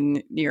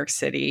 in New York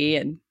City,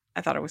 and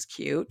I thought it was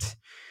cute.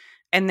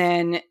 And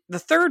then the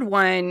third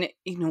one,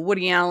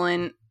 Woody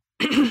Allen,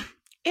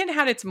 it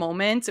had its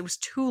moments. It was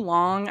too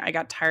long. I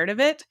got tired of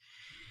it.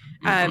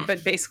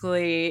 But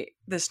basically,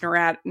 this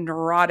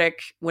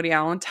neurotic Woody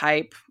Allen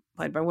type,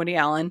 played by Woody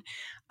Allen,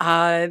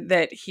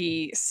 that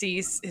he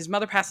sees his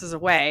mother passes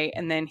away,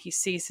 and then he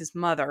sees his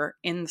mother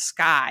in the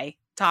sky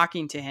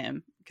talking to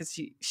him because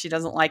she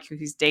doesn't like who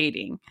he's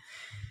dating.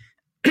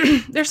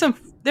 There's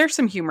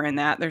some humor in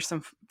that. There's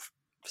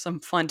some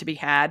fun to be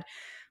had,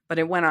 but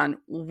it went on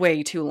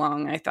way too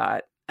long, I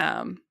thought.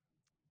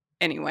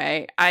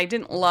 Anyway, I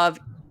didn't love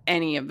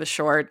any of the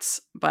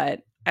shorts,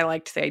 but I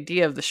liked the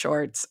idea of the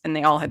shorts, and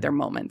they all had their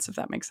moments, if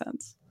that makes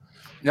sense.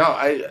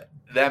 No,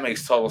 that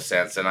makes total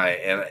sense, and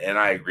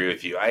I agree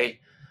with you. I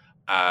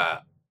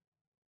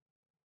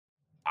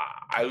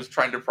was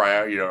trying to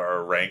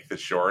or rank the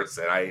shorts,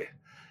 and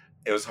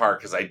it was hard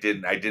because I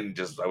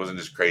wasn't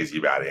just crazy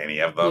about any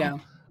of them. Yeah.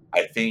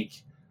 I think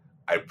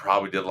I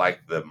probably did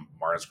like the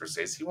Martin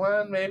Scorsese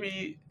one,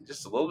 maybe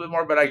just a little bit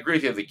more, but I agree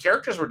with you. The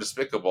characters were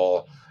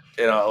despicable.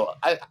 In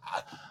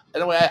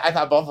a way, I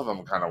thought both of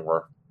them kind of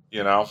were,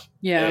 Yeah.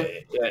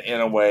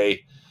 In a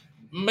way,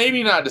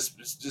 maybe not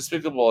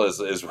despicable is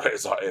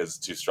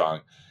too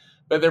strong,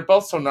 but they're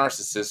both so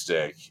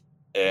narcissistic.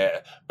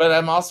 But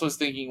I'm also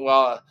thinking,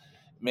 well,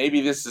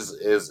 maybe this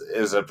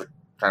is a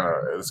kind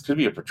of, this could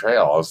be a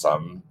portrayal of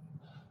some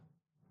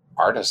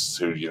artists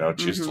who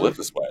choose to live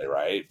this way,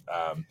 right?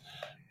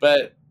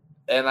 But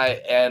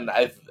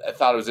I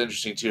thought it was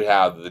interesting too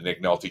how the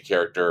Nick Nolte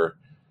character,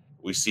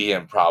 we see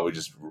him probably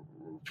just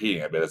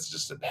repeating it, but it's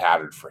just a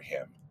pattern for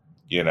him.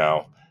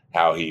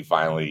 How he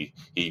finally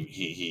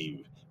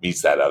he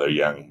meets that other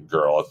young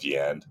girl at the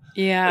end,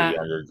 a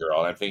younger girl,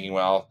 and I'm thinking,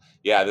 well,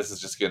 yeah, this is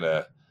just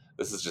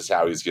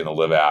how he's gonna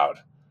live out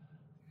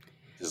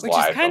his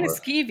life. Which is kind of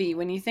skeevy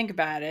when you think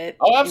about it.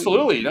 Oh,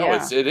 absolutely,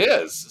 it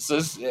is.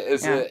 So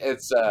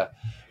it's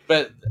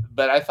but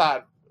I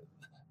thought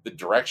the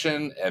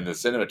direction and the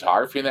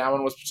cinematography in that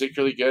one was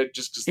particularly good,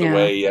 just because the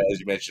way, as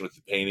you mentioned, with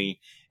the painting,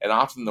 and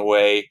often the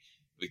way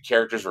the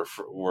characters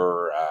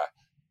were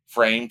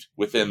framed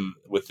within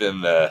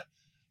the.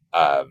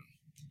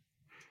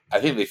 I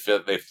think they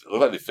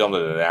look like they filmed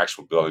it in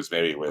actual buildings,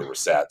 maybe where they were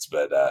sets,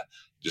 but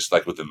just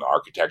like within the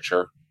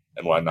architecture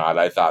and whatnot.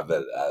 I thought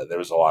that there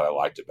was a lot I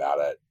liked about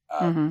it.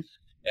 And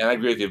I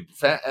agree with you.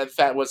 In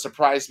fact, what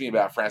surprised me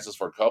about Francis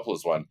Ford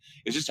Coppola's one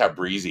is just how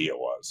breezy it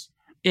was.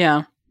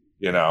 Yeah.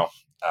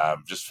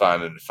 Just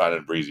fun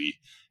and breezy.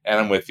 And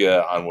I'm with you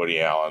on Woody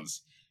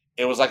Allen's.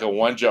 It was like a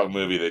one joke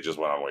movie that just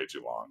went on way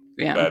too long.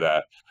 Yeah.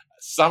 But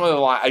some of the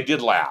lines, I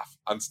did laugh.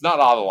 It's not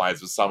all the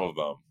lines, but some of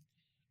them.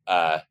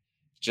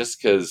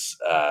 Just because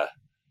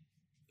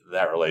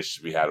that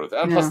relationship we had with,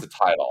 and plus the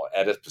title,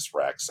 Oedipus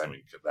Rex. I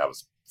mean, that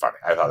was funny.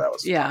 I thought that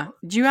was fun.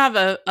 Do you have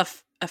a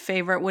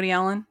favorite Woody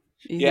Allen?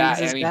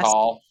 Annie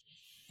Hall.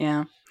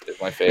 Yeah,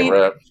 is my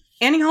favorite.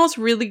 Annie Hall's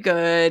really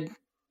good.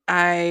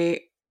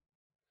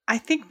 I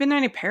think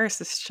Midnight in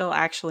Paris is still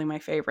actually my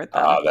favorite,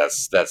 though. Oh,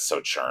 that's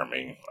so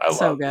charming. I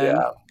love good.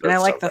 Yeah, and I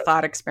like the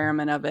thought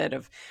experiment of it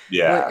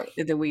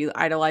that we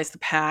idolize the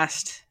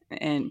past,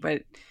 and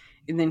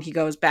then he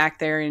goes back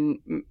there, and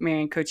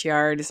Marion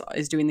Cotillard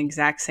is doing the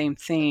exact same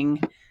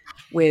thing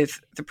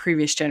with the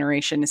previous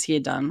generation as he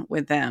had done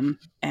with them,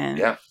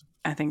 and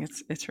I think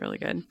it's really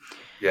good.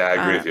 Yeah, I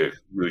agree with you.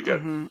 Really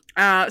good.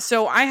 Mm-hmm.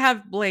 So I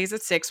have Blaze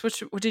at 6.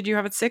 What did you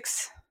have at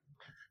 6?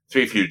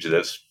 Three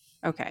Fugitives.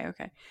 Okay.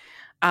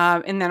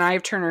 And then I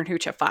have Turner and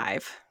Hooch at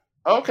 5.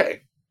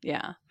 Okay.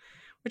 Yeah,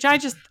 which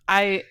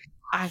I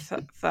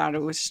thought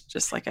it was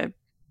just like a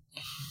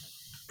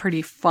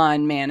pretty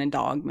fun man and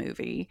dog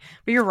movie.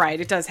 But you're right,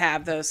 it does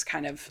have those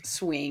kind of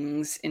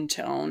swings in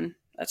tone.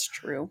 That's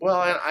true.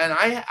 Well, and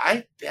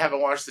I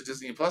haven't watched the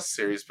Disney Plus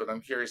series, but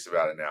I'm curious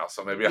about it now,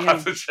 so maybe I'll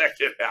have to check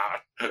it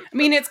out. I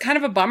mean, it's kind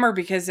of a bummer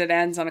because it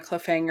ends on a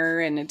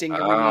cliffhanger and it didn't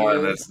get renewed. Oh,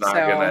 and it's not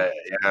gonna.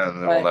 Yeah,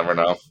 and we'll never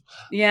know.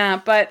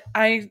 Yeah, but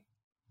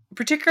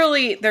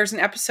particularly there's an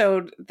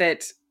episode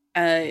that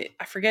I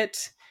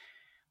forget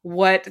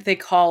what they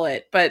call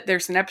it, but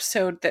there's an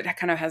episode that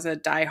kind of has a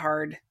Die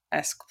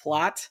Hard-esque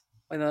plot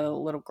with a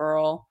little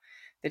girl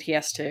that he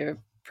has to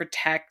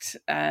protect.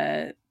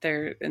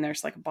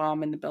 There's like a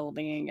bomb in the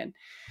building, and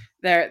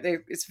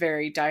it's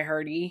very Die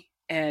Hardy,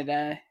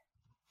 and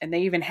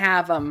they even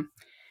have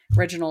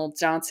Reginald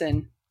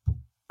Johnson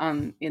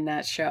in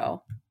that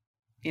show,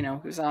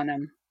 who's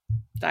on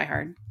Die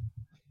Hard.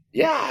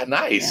 Yeah,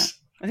 nice. Yeah.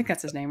 I think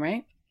that's his name,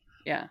 right?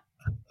 Yeah.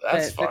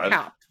 That's fun. The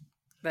cop.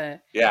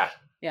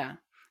 Yeah.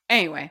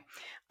 Anyway,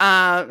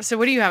 so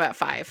what do you have at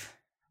 5?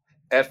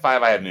 At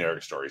 5, I have New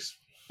York Stories.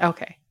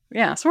 Okay.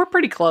 Yeah, so we're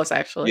pretty close,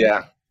 actually.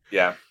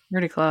 Yeah.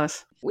 Pretty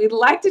close. We'd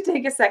like to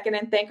take a second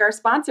and thank our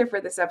sponsor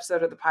for this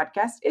episode of the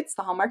podcast. It's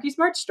the Hallmarkies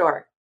merch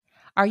store.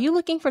 Are you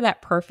looking for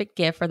that perfect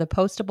gift for the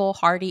postable,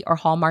 Hardy, or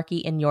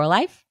Hallmarky in your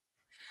life?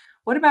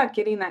 What about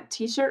getting that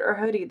t-shirt or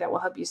hoodie that will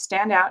help you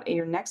stand out at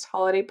your next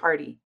holiday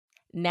party?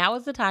 Now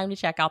is the time to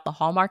check out the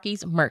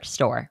Hallmarkies merch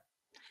store.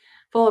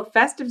 Full of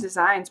festive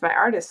designs by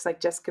artists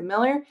like Jessica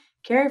Miller,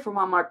 Carrie from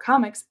Hallmark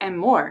Comics, and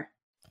more.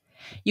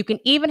 You can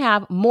even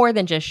have more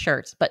than just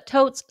shirts, but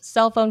totes,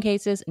 cell phone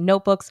cases,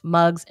 notebooks,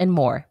 mugs, and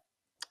more.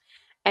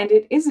 And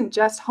it isn't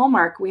just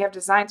Hallmark. We have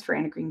designs for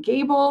Anne of Green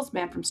Gables,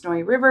 Man from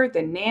Snowy River,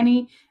 The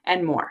Nanny,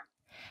 and more.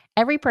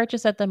 Every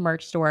purchase at the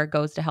merch store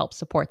goes to help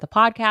support the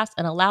podcast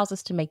and allows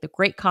us to make the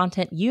great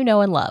content you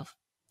know and love.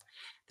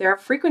 There are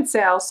frequent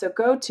sales, so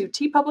go to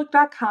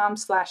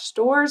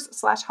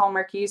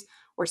tpublic.com/stores/Hallmarkies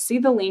or see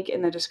the link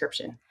in the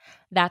description.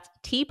 That's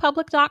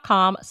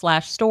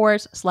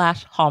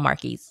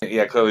tpublic.com/stores/Hallmarkies.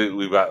 Yeah, clearly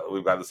we've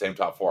got the same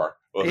top four.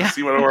 We'll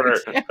see what order.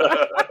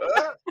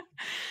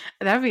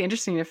 That'd be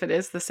interesting if it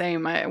is the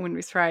same. I wouldn't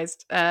be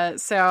surprised.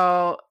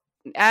 So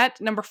at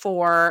number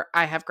 4,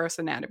 I have Gross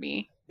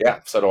Anatomy.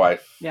 Yeah, so do I.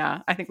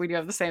 Yeah, I think we do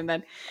have the same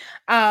then.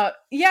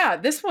 Yeah,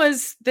 this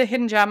was the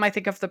hidden gem, I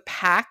think, of the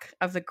pack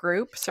of the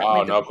group.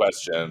 Certainly no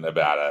question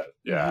about it.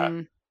 Yeah.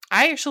 Mm-hmm.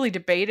 I actually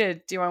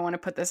debated, do I want to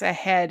put this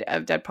ahead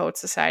of Dead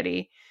Poets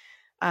Society?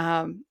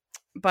 But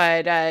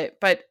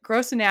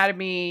Gross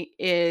Anatomy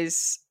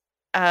is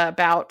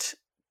about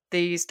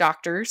these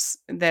doctors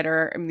that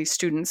are, these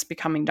students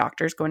becoming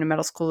doctors, going to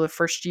medical school, the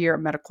first year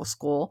of medical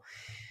school.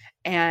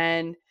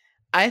 And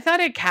I thought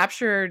it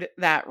captured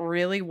that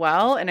really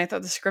well. And I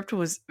thought the script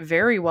was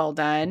very well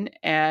done.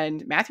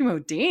 And Matthew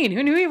Modine,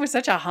 who knew he was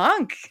such a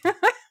hunk?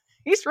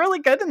 He's really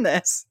good in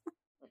this.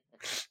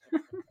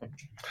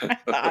 I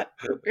thought,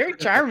 very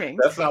charming.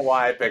 That's not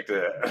why I picked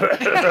it.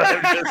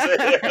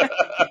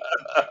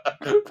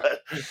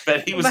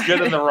 but he was good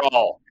in the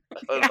role.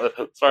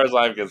 As far as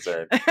I'm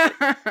concerned.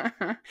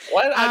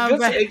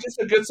 It's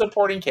just a good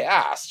supporting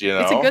cast, you know?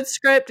 It's a good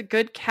script, a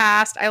good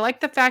cast. I like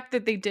the fact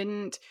that they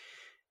didn't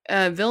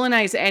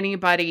villainize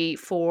anybody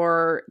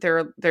for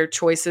their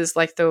choices,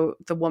 like the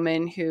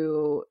woman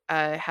who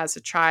has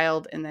a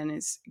child and then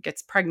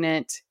gets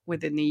pregnant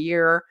within the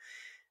year.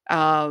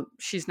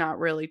 She's not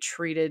really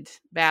treated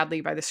badly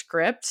by the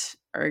script,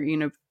 or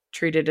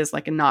treated as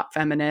like a not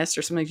feminist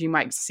or something you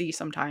might see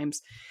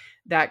sometimes.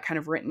 That kind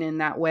of written in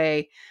that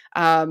way.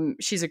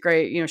 She's a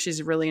great,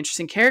 she's a really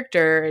interesting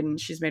character, and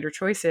she's made her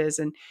choices,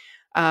 and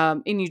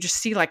you just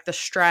see like the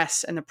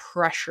stress and the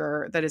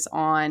pressure that is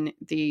on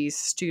these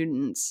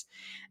students.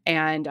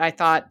 And I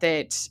thought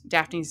that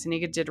Daphne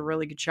Zuniga did a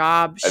really good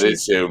job. I did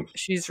too.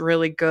 She's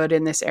really good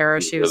in this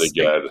era. She was really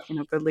good,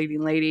 good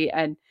leading lady,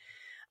 and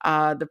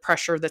the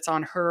pressure that's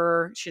on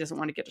her. She doesn't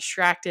want to get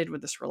distracted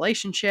with this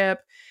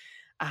relationship.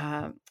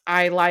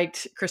 I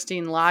liked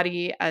Christine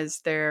Lottie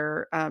as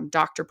their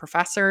doctor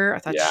professor. I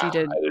thought she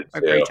did a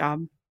great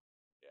job.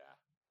 Yeah.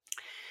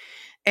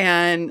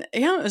 And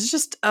it was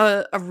just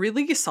a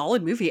really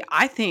solid movie.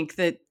 I think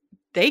that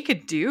they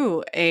could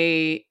do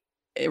a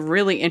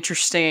really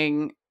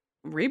interesting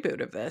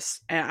reboot of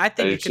this. And I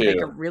think it could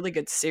make a really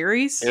good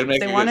series. It would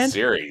make a good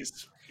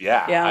series.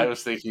 Yeah. I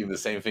was thinking the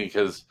same thing,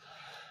 because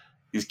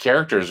these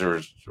characters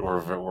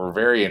were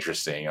very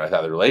interesting. And I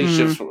thought the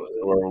relationships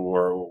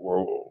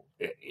were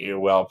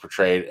well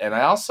portrayed. And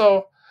I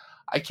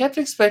kept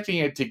expecting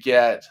it to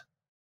get,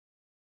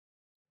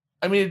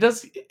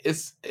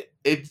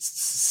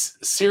 it's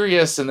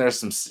serious, and there's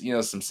some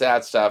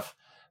sad stuff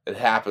that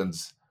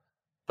happens,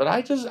 but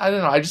I just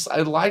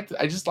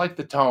like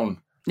the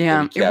tone.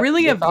 Yeah. It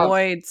really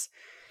avoids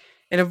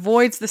the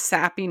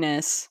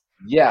sappiness.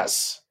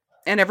 Yes.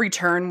 And every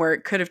turn where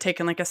it could have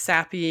taken like a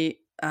sappy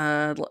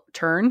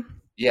turn.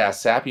 Yeah.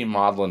 Sappy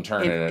maudlin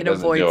turn. And it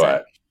doesn't do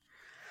it.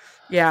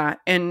 Yeah,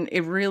 and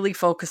it really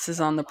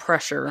focuses on the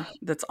pressure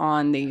that's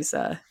on these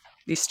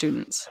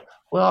students.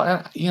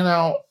 Well,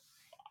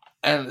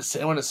 and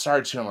when it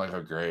started too, I'm like,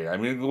 oh, great.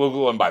 We'll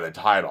go in by the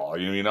title.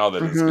 You know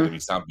that it's going to be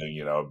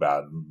something,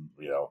 about,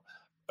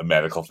 a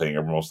medical thing,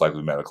 or most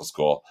likely medical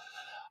school.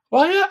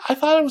 Well, yeah, I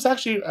thought it was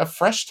actually a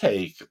fresh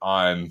take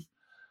on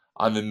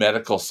the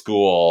medical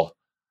school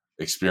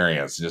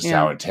experience, just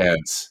how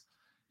intense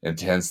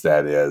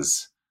that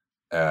is.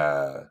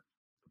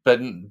 But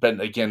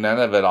again, none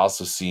of it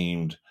also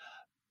seemed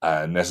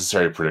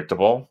necessarily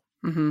predictable.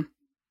 Mm-hmm.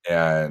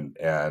 And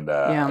I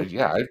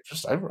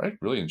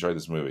really enjoyed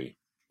this movie.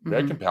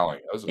 Very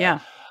compelling. I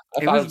thought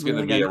it was going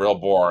to be a real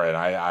bore, and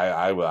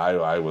I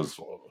was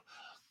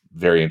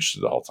very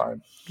interested the whole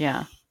time.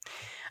 Yeah.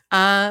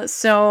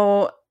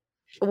 So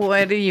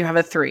what do you have,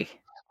 a 3?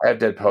 I have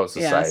Dead Poets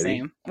Society. Yeah,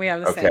 same. We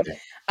have the same.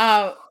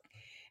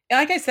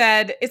 Like I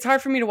said, it's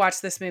hard for me to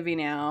watch this movie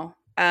now.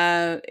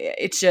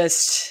 It's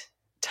just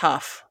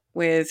tough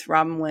with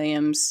Robin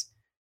Williams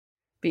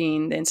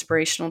being the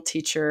inspirational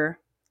teacher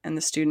and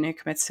the student who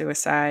commits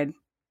suicide.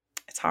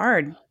 It's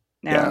hard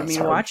now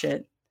to watch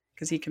it,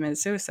 because he committed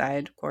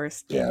suicide, of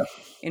course. Yeah.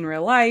 In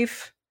real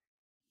life,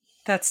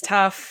 that's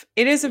tough.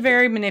 It is a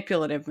very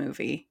manipulative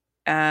movie.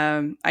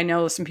 I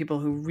know some people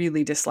who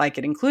really dislike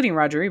it, including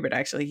Roger Ebert.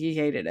 Actually, he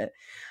hated it.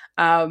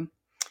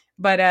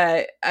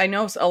 But I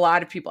know a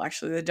lot of people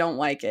actually that don't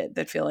like it,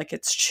 that feel like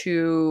it's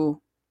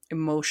too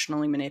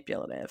emotionally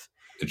manipulative.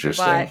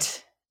 Interesting.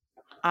 But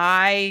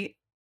I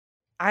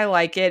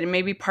like it, and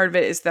maybe part of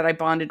it is that I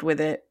bonded with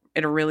it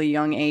at a really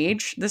young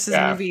age. This is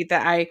a movie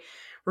that I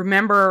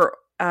remember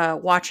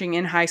watching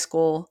in high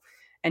school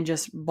and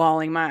just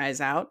bawling my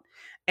eyes out.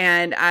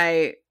 And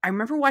I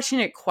remember watching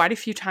it quite a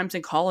few times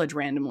in college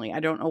randomly. I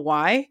don't know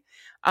why.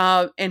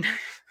 And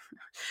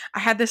I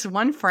had this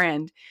one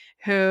friend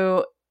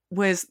who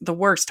was the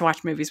worst to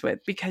watch movies with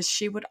because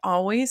she would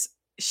always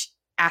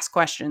ask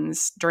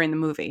questions during the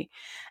movie.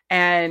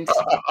 And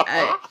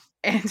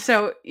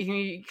so,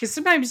 because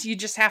sometimes you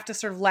just have to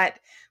sort of let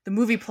the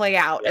movie play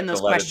out, and those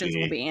questions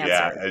will be answered.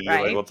 Yeah, and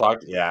right? Like, we'll talk.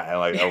 Yeah, and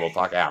like, oh, we'll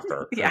talk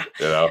after. Yeah,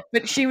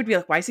 But she would be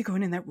like, "Why is he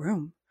going in that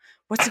room?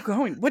 What's he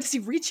going? What is he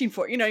reaching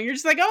for?" You're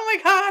just like, "Oh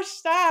my gosh,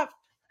 stop!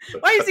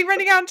 Why is he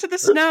running out into the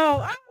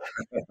snow?"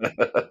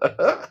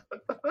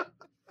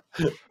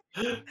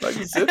 I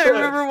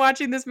remember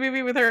watching this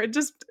movie with her.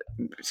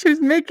 She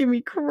was making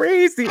me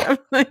crazy. I'm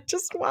like,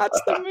 just watch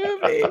the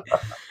movie.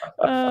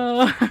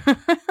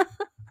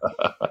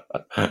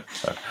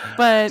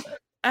 But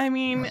I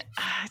mean,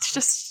 it's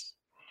just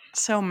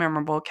so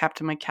memorable.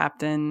 Captain, My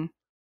Captain.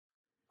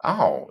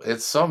 Oh,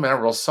 it's so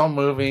memorable, so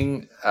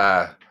moving.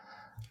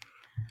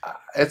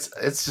 It's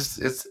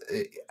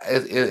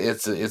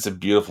a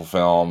beautiful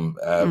film,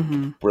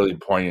 really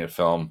poignant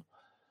film.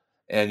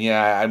 And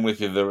yeah, I'm with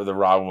you. The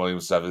Robin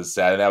Williams stuff is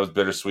sad, and that was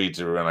bittersweet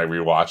when I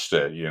rewatched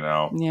it.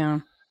 Yeah,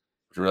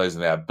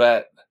 realizing that.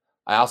 But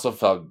I also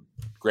felt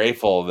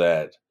grateful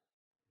that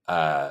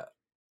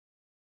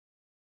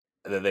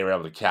that they were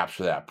able to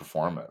capture that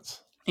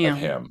performance of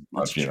him,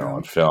 on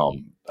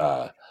film,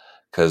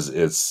 because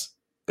it's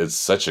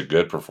such a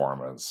good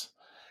performance,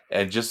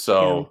 and just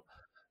so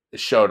it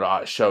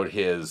showed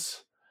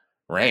his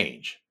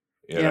range.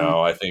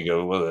 I think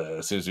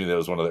it seems to me that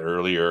was one of the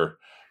earlier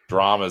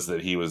dramas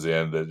that he was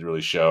in that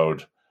really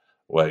showed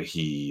what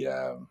he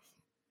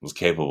was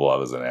capable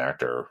of as an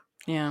actor.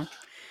 Yeah.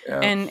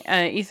 And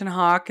Ethan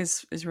Hawke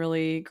is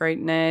really great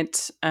in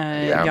it.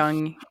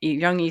 Young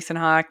Ethan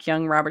Hawke,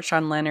 young Robert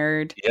Sean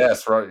Leonard.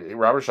 Yes,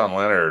 Robert Sean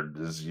Leonard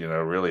is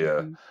really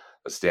a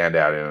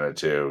standout in it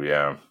too.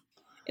 Yeah.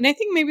 And I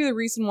think maybe the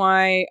reason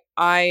why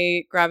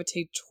I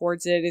gravitate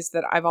towards it is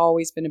that I've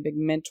always been a big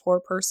mentor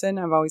person.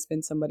 I've always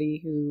been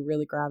somebody who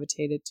really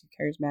gravitated to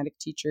charismatic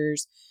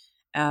teachers,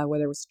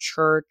 whether it was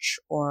church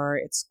or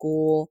at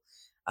school.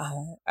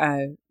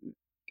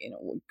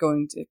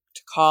 Going to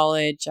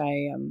college,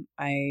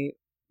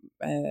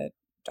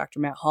 Dr.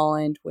 Matt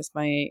Holland was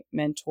my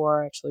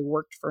mentor. I actually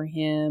worked for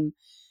him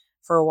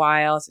for a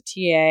while as a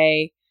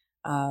TA.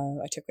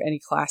 I took any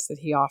class that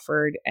he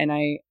offered, and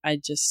I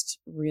just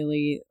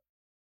really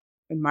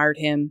admired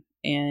him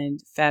and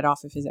fed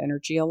off of his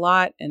energy a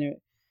lot, and it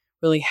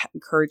really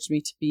encouraged me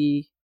to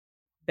be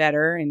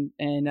better. And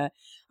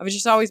I've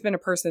just always been a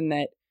person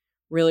that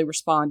really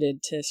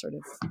responded to sort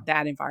of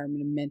that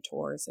environment of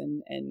mentors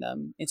and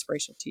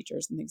inspirational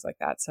teachers and things like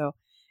that. So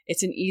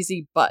it's an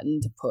easy button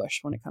to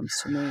push when it comes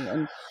to me.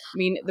 And I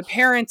mean, the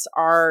parents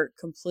are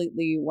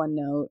completely one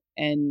note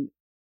and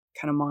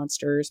kind of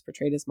monsters,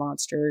 portrayed as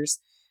monsters.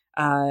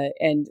 But I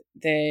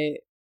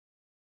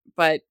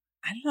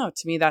don't know,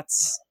 to me,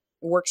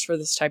 works for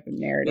this type of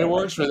narrative. It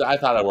works I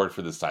thought it worked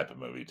for this type of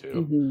movie too.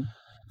 Mm-hmm.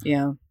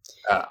 Yeah.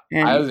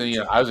 I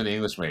was an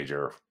English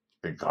major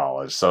in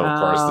college, so of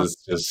course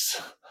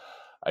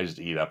I just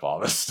eat up all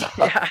this stuff.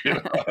 Yeah.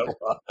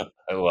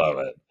 I love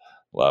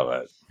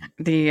it.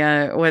 The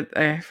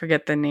I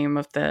forget the name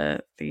of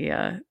the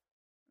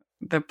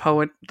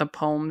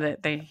poem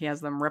that he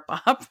has them rip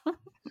up at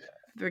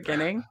the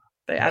beginning,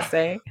 the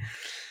essay.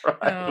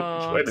 Right.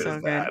 Oh, it's so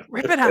good.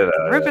 Rip it out.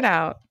 Rip it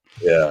out.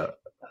 Yeah.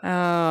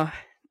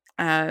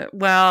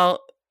 Well,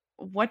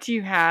 what do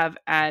you have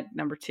at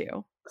number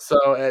 2?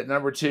 So at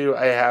number 2,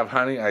 I have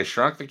Honey, I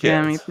Shrunk the Kids.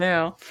 Yeah, me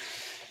too.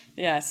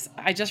 Yes,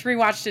 I just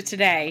rewatched it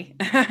today.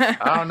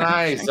 Oh,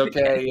 nice.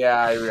 Okay, yeah,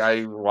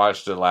 I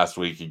watched it last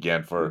week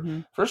again for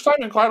first time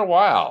in quite a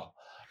while,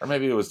 or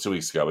maybe it was 2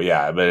 weeks ago.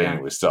 But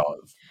anyway, still,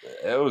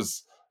 it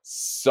was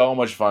so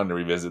much fun to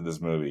revisit this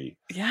movie.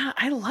 Yeah,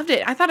 I loved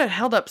it. I thought it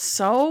held up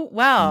so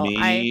well.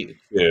 Me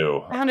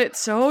too. I found it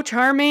so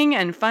charming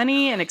and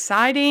funny and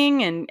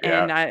exciting, and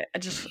I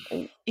just,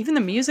 even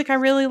the music I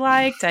really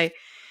liked.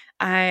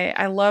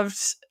 I loved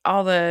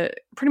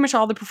pretty much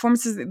all the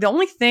performances. The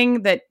only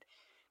thing that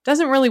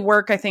doesn't really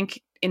work, I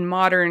think, in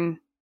a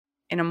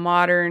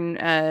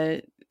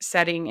modern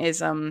setting is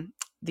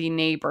the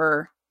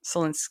neighbor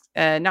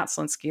not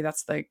Selinsky.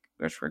 That's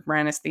Rick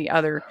Moranis.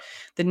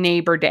 The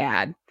neighbor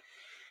dad.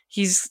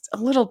 He's a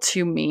little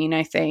too mean,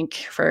 I think,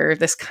 for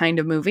this kind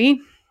of movie.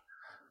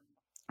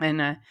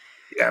 And I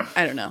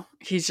don't know.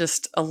 He's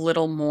just a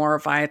little more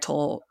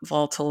volatile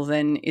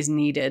than is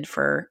needed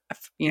for a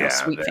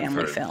sweet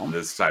family film.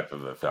 This type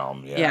of a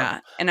film, yeah. Yeah,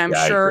 and I'm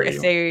sure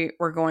if they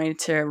were going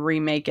to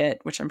remake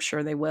it, which I'm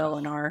sure they will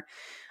and are,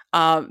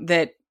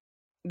 that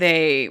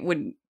they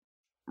would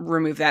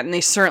remove that, and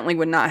they certainly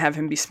would not have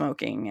him be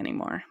smoking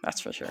anymore.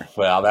 That's for sure.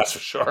 Well, that's for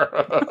sure.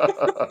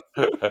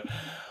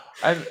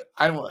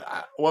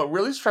 What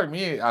really struck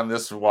me on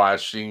this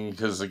watching,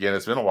 because again,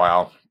 it's been a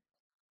while,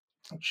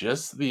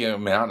 just the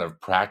amount of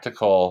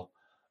practical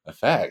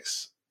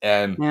effects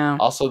and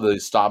also the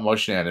stop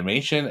motion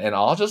animation and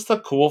all just the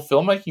cool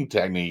filmmaking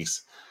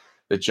techniques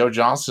that Joe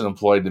Johnston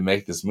employed to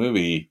make this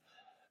movie,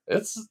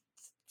 it's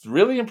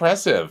really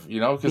impressive,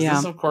 because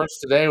this, of course,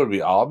 today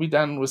would all be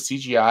done with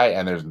CGI,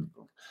 and there's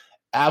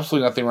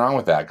absolutely nothing wrong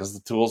with that because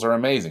the tools are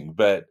amazing.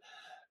 But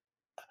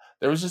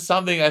there was just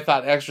something I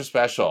thought extra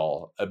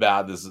special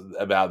about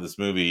this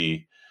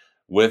movie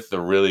with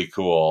the really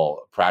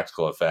cool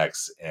practical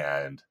effects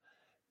and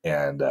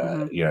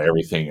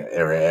everything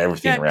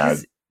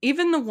around.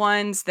 Even the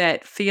ones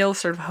that feel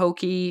sort of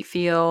hokey,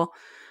 you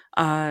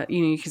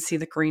can see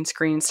the green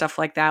screen stuff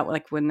like that,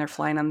 like when they're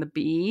flying on the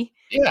bee.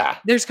 Yeah,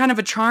 there's kind of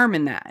a charm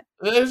in that.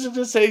 I was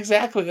just say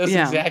exactly. That's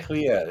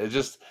exactly it. It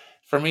just,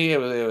 for me,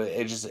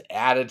 it just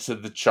added to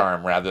the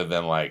charm rather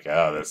than like,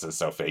 oh, this is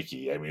so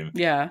fakey. I mean,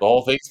 the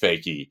whole thing's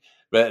fakey,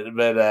 but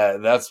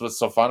that's what's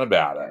so fun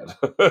about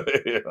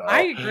it.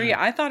 I agree.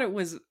 I thought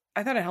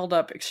it held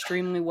up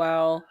extremely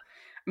well.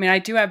 I mean, I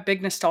do have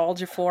big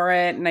nostalgia for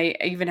it, and I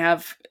even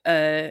have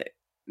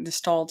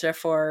nostalgia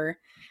for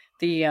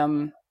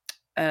the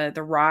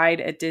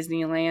ride at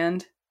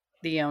Disneyland,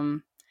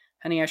 the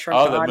Honey, I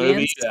Shrunk the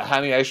Audience. Movie,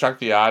 Honey, I Shrunk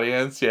the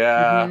Audience.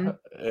 Yeah,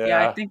 mm-hmm.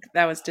 Yeah. I think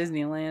that was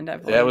Disneyland. I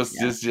believe. That was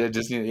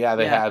Disney. Yeah,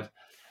 they had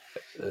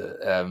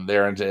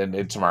there in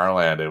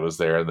Tomorrowland. It was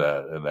there in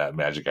that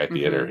Magic Eye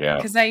Theater. Mm-hmm. Yeah,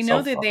 because I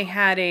know that they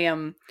had a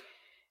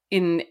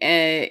in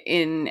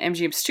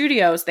MGM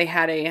Studios, they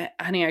had a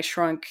Honey, I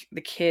Shrunk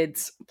the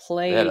Kids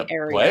play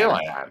area.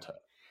 Playland,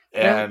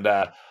 and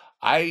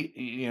I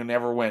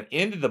never went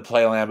into the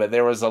Playland, but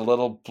there was a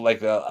little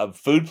like a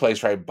food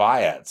place right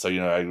by it. So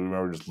I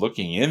remember just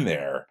looking in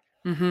there,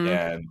 mm-hmm.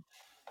 and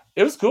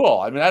it was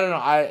cool. I mean, I don't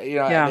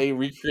know, they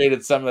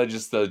recreated some of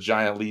just the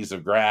giant leaves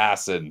of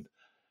grass and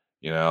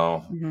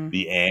mm-hmm.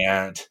 the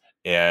ant,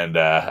 and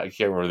I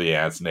can't remember the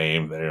ant's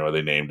name.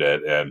 They named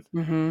it, and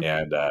mm-hmm.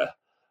 and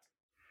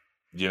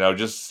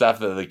just stuff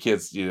that the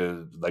kids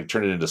like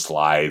turn it into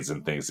slides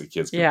and things that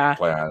kids can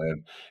play on.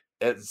 And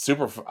it's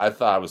super. I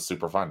thought it was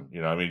super fun.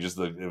 I mean, just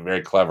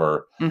very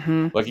clever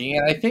mm-hmm. looking.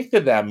 And I think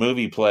that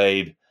movie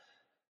played,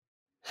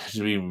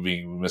 to be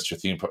being Mr.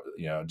 Theme,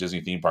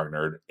 Disney theme park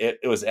nerd.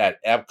 It was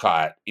at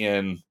Epcot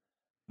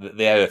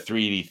they had a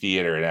 3D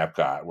theater in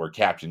Epcot where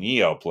Captain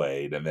EO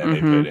played, and then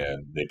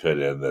mm-hmm. they put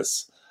in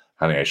this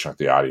Honey, I Shrunk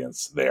the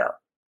Audience there.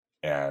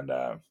 And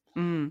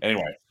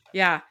anyway,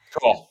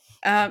 cool.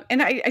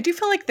 And I do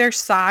feel like their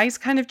size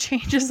kind of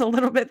changes a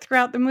little bit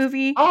throughout the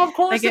movie. Oh, of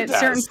course, like at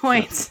certain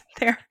points,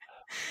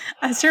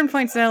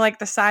 they're like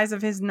the size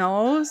of his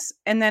nose,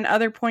 and then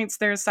other points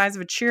they're the size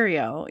of a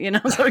Cheerio.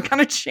 So it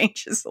kind of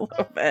changes a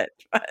little bit,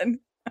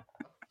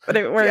 but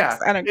it works. Yeah,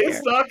 I don't care.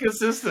 It's not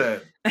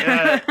consistent,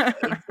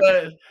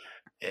 but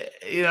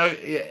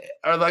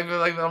or like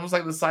almost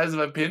like the size of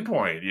a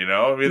pinpoint.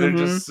 I mean, they're mm-hmm.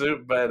 just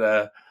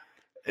but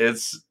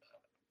it's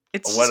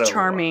just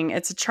charming.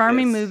 It's a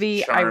charming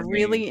movie. Charming. I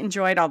really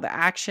enjoyed all the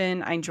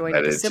action. I enjoyed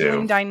the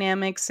sibling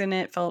dynamics in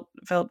it. Felt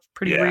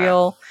pretty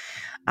real.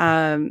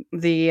 I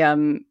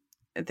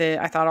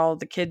thought all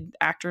the kid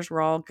actors were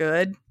all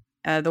good.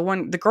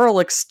 The girl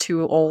looks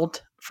too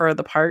old for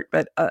the part,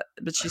 but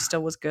she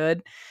still was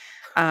good.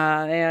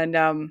 I don't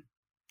know.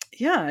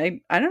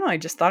 I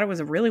just thought it was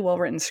a really well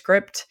written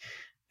script,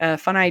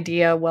 fun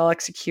idea, well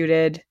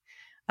executed.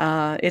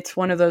 It's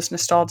one of those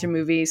nostalgia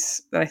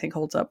movies that I think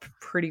holds up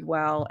pretty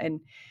well. And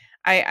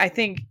I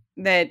think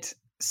that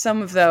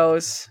some of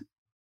those,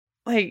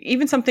 like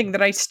even something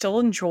that I still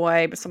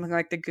enjoy, but something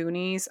like The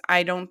Goonies,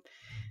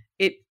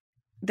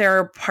 there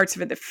are parts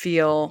of it that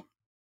feel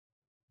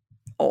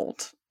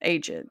old,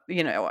 aged,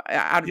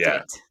 out of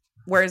date.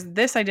 Whereas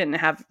this, I didn't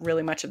have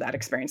really much of that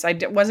experience. I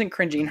wasn't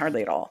cringing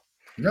hardly at all.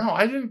 No,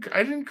 I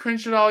didn't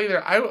cringe at all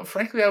either.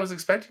 Frankly, I was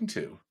expecting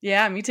to.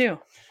 Yeah, me too.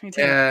 And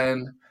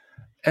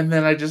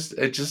then it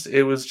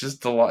was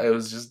just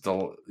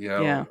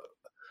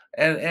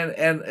and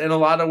in a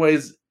lot of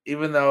ways,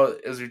 even though,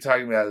 as we're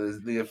talking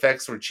about, the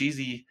effects were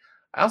cheesy,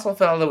 I also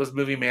felt it was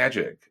movie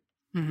magic.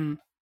 Mm-hmm.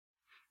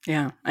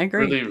 Yeah, I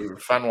agree. Really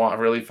fun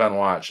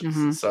watch.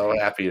 Mm-hmm. So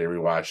happy to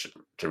rewatch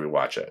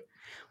it.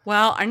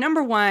 Well, our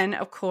number one,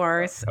 of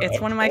course, it's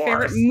one of my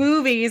favorite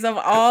movies of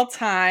all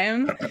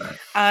time.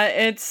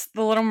 It's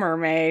The Little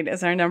Mermaid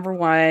is our number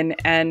one,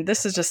 and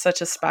this is just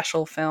such a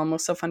special film. It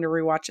was so fun to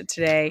rewatch it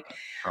today.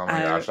 Oh my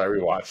gosh, I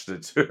rewatched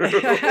it too.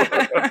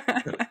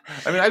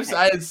 I mean,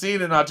 I had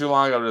seen it not too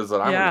long ago,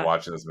 but I'm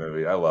rewatching this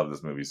movie. I love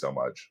this movie so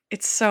much.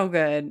 It's so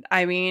good.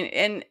 I mean,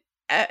 and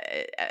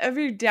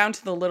every down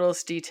to the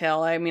littlest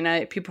detail. I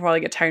mean, people probably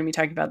get tired of me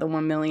talking about the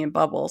 1 million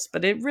bubbles,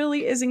 but it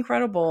really is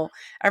incredible.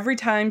 Every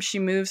time she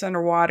moves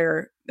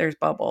underwater, there's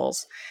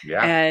bubbles.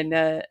 Yeah.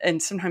 And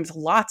sometimes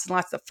lots and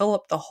lots that fill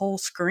up the whole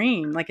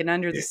screen. Like in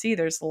Under the Sea,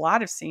 there's a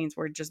lot of scenes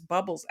where just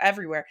bubbles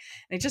everywhere.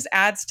 And it just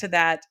adds to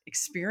that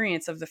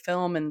experience of the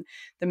film. And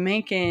the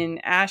Menken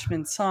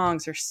Ashman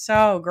songs are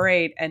so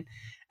great.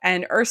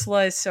 And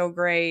Ursula is so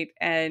great,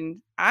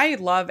 and I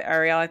love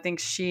Ariel. I think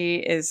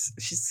she's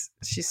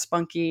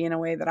spunky in a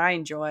way that I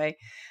enjoy,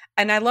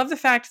 and I love the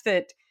fact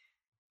that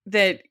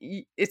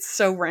it's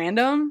so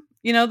random.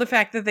 You know, the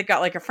fact that they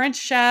got like a French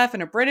chef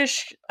and a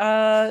British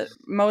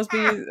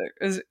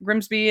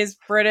Grimsby is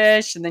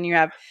British, and then you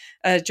have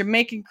a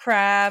Jamaican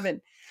crab and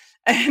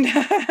and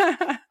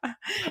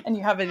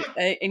you have a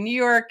New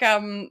York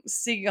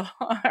seagull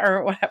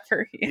or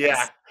whatever.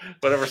 Yeah,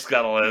 whatever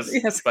Scuttle is.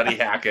 Yes, Buddy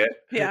Hackett.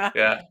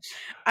 Yeah.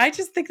 I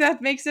just think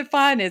that makes it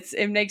fun.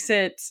 It makes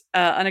it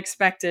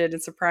unexpected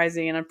and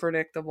surprising and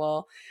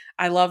unpredictable.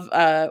 I love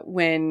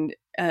when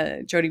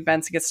Jodie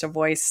Benson gets to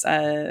voice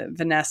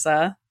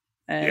Vanessa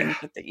and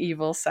with the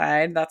evil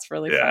side. That's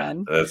really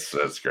fun.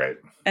 That's great.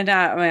 And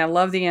I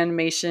love the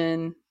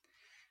animation.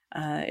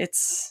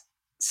 It's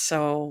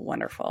so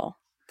wonderful.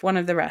 One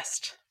of the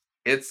best.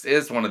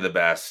 It's one of the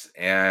best,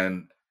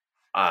 and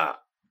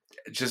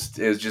it's just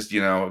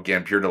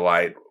again, pure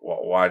delight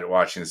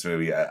watching this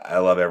movie. I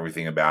love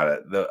everything about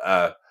it.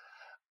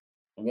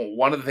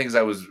 One of the things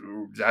that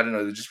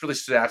just really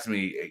stood out to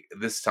me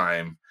this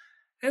time,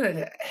 and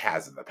it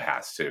has in the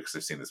past too, because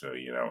I've seen this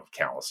movie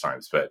countless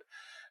times, but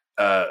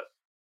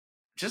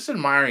just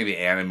admiring the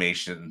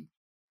animation.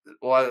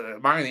 What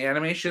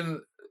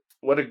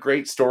a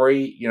great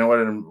story. What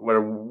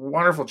a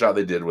wonderful job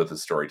they did with the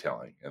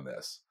storytelling in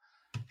this.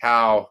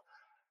 How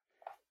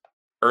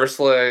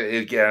Ursula,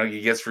 again,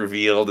 he gets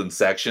revealed in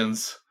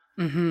sections,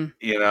 and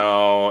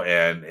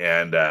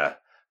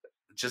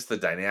just the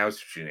dynamics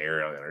between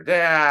Ariel and her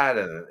dad,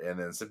 and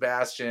then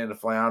Sebastian, the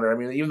Flounder. I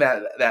mean, even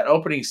that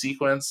opening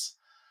sequence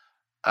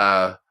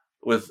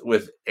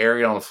with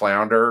Ariel and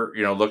Flounder,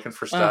 looking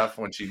for stuff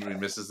when she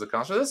misses the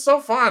concert. That's so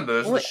fun.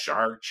 There's the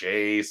shark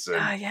chase.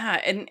 And,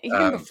 and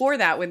even before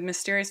that, with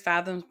Mysterious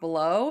Fathoms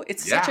Below,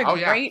 it's such a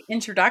great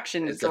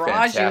introduction. It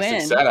draws you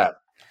in. Setup.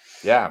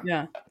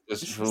 Yeah.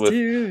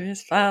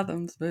 Mysterious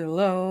Fathoms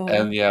Below.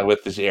 And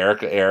with this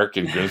Eric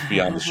and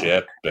Grimsby on the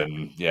ship,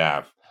 and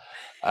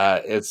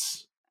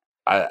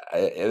I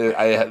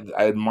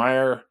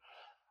admire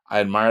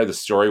the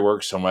story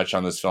work so much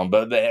on this film.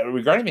 But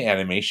regarding the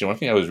animation, one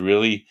thing that was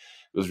really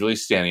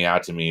standing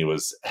out to me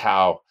was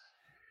how,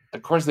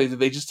 of course,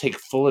 they just take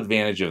full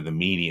advantage of the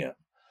medium.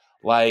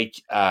 Like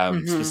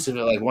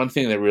specifically, like one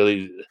thing that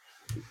really,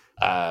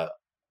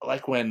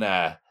 like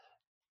when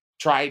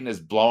Triton is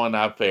blowing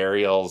up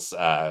Ariel's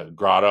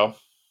grotto.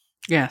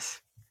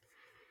 Yes.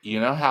 You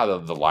know how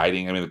the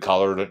lighting, I mean, the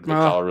color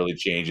really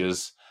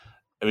changes.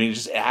 I mean, it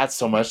just adds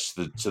so much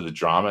to the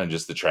drama and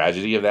just the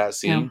tragedy of that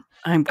scene. Yeah.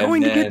 I'm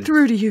going to get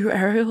through to you,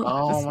 Ariel.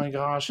 Oh my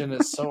gosh, and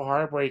it's so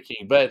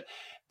heartbreaking. But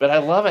I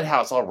love it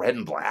how it's all red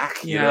and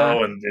black,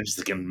 and there's just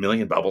like a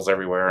million bubbles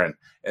everywhere.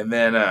 And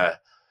then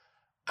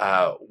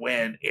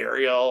when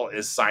Ariel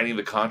is signing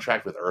the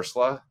contract with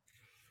Ursula,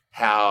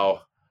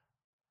 how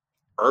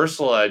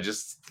Ursula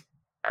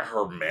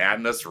her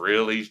madness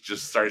really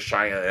just starts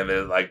shining, and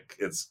then like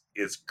it's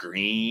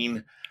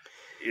green,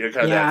 kind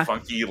of that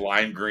funky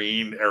lime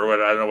green, or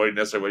what, I don't know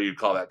necessarily what you'd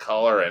call that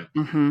color,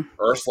 and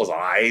Ursula's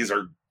eyes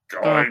are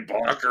going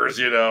bonkers.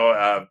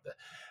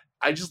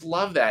 I just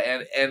love that,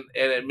 and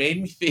it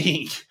made me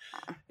think.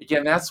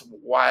 Again, that's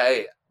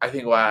why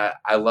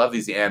I love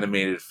these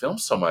animated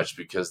films so much,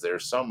 because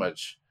there's so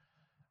much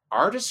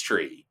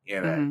artistry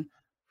in it.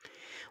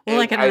 Well,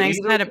 like I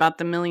said about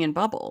the million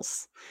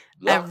bubbles.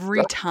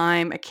 Every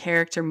time a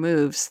character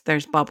moves,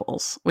 there's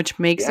bubbles, which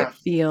makes it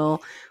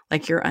feel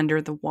like you're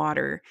under the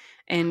water.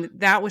 And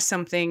that was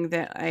something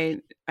that I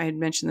had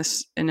mentioned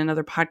this in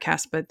another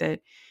podcast, but that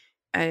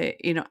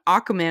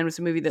Aquaman was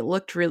a movie that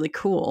looked really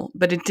cool,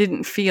 but it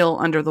didn't feel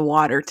under the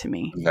water to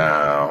me.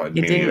 No,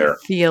 it didn't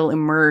feel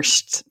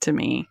immersed to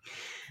me.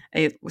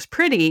 It was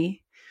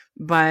pretty,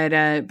 but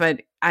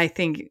I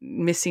think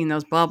missing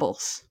those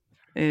bubbles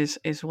is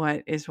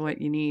what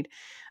you need.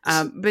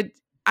 But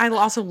I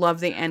also love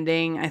the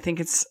ending. I think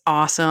it's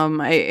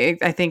awesome.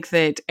 I think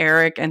that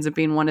Eric ends up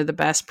being one of the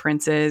best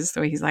princes.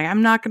 So he's like,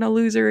 I'm not going to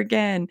lose her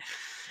again.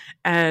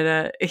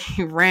 And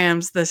he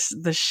rams the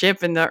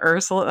ship into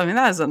Ursula. I mean,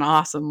 that is an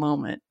awesome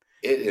moment.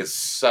 It is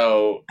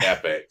so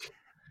epic.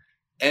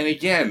 And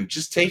again,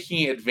 just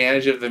taking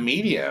advantage of the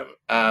medium.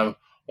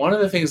 One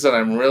of the things that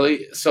I'm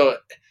really,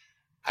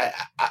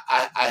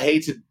 I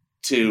hate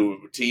to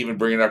even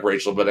bring it up,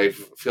 Rachel, but I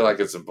feel like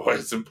it's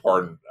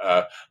important,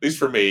 at least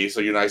for me. So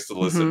you're nice to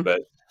listen,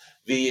 but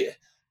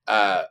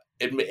I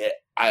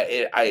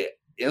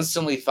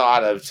instantly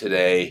thought of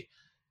today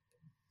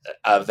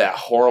of that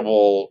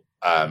horrible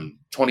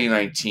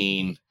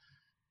 2019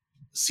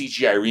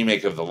 CGI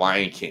remake of The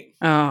Lion King.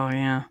 Oh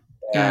yeah,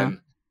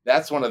 and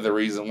that's one of the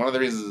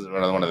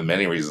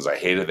many reasons I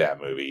hated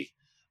that movie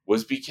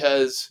was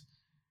because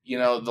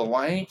The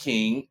Lion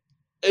King,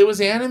 it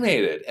was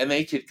animated and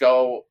they could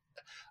go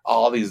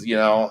all these,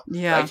 I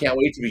can't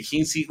wait to be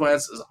king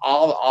sequences,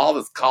 all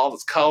this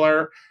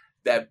color,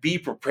 that be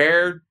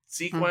prepared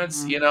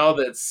sequence,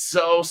 that's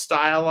so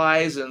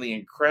stylized, and the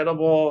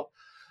incredible,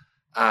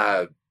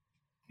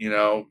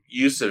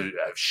 use of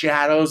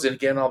shadows, and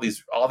again, all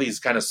these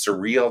kind of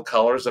surreal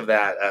colors of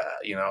that,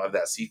 of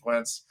that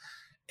sequence,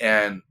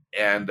 and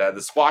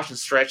the squash and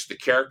stretch, the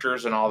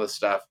characters and all this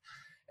stuff.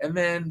 And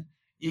then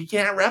you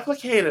can't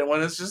replicate it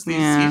when it's just these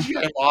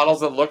CGI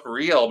models that look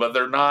real, but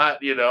they're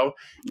not, you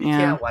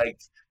can't like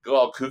go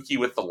all kooky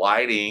with the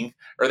lighting,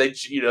 or they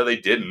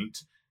didn't,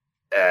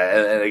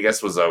 and I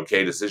guess was an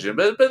okay decision,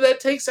 but that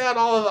takes out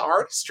all of the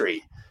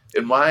artistry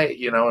in my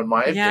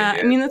opinion.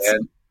 I mean, that's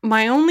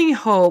my only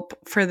hope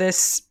for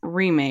this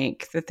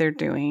remake that they're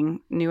doing,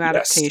 new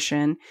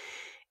adaptation,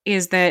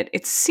 is that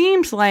it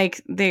seems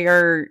like they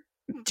are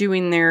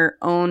doing their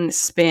own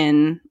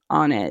spin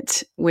on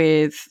it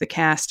with the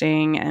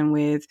casting and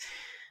with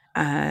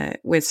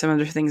some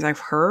other things I've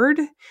heard.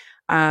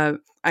 There's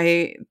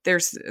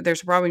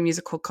a Broadway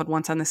musical called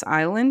Once on This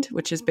Island,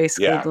 which is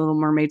basically the Little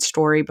Mermaid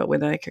story, but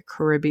with like a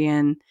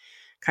Caribbean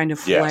kind of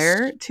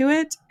flair to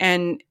it.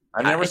 And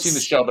I've never seen the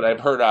show, but I've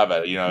heard of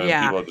it. People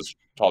have just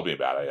told me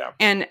about it. Yeah.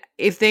 And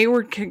if they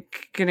were going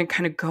to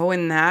kind of go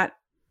in that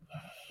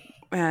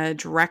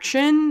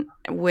direction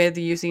with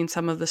using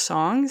some of the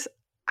songs,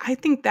 I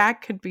think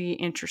that could be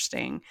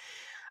interesting.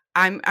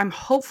 I'm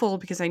hopeful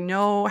because I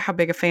know how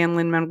big a fan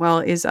Lin-Manuel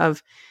is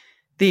of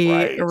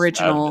the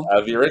original.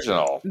 Of the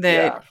original.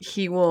 That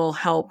he will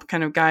help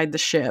kind of guide the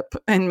ship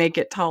and make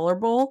it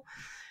tolerable.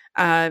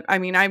 I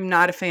mean, I'm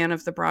not a fan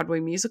of the Broadway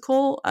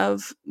musical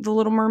of The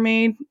Little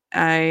Mermaid.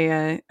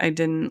 I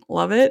didn't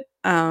love it,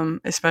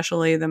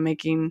 especially the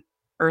making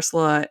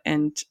Ursula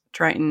and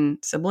Triton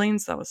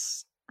siblings. That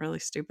was really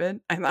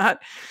stupid, I thought.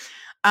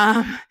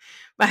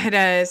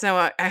 But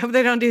so I hope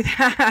they don't do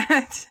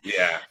that.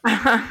 Yeah.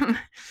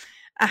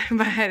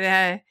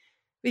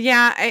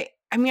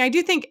 I mean, I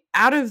do think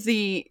out of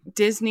the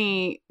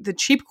Disney, the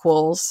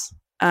cheapquels,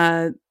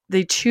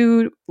 the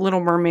two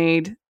Little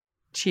Mermaid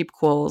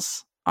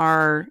cheapquels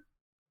are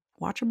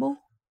watchable.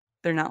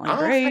 They're not like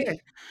great. Okay.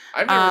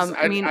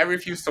 I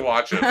refuse to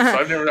watch them, so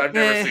I've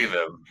never seen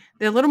them.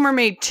 The Little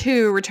Mermaid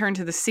 2: Return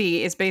to the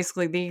Sea is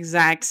basically the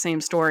exact same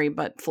story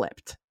but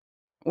flipped,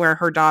 where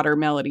her daughter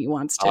Melody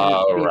wants to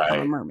become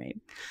a mermaid.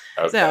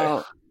 Okay.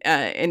 So,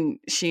 and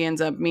she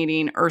ends up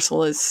meeting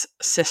Ursula's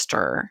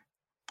sister.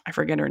 I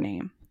forget her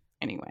name.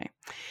 Anyway,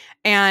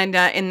 and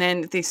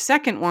then the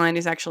second one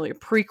is actually a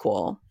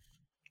prequel,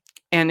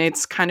 and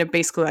it's kind of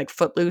basically like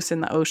Footloose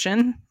in the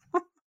ocean.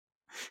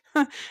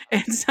 No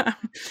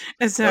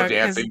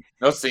dancing,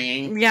 no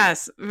singing.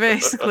 Yes,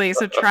 basically.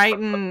 So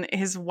Triton,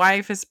 his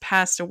wife has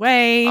passed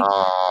away,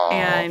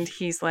 and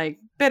he's like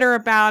bitter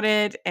about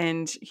it,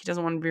 and he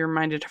doesn't want to be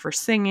reminded of her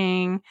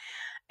singing,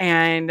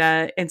 and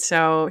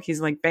so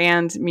he's like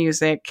banned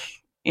music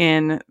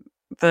in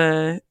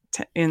the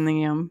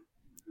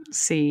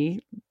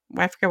sea.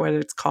 I forget what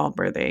it's called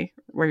where he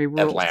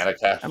rules.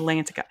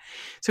 Atlantica.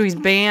 So he's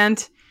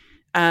banned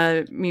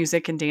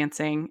music and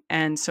dancing,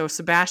 and so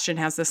Sebastian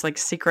has this like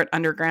secret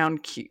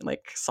underground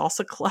like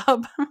salsa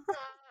club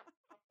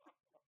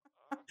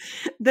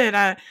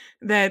that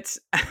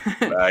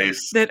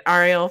nice. that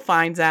Ariel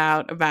finds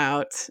out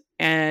about,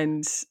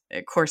 and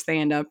of course they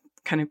end up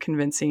kind of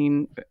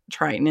convincing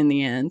Triton in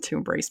the end to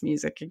embrace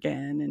music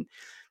again, and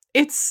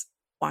it's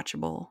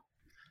watchable.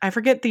 I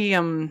forget the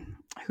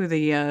who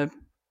the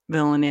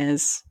villain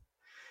is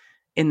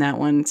in that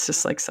one. It's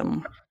just like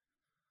some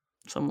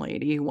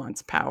lady who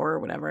wants power or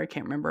whatever. I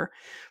can't remember,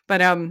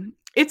 but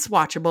it's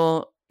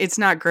watchable. It's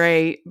not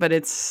great, but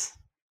it's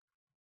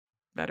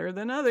better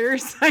than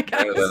others, I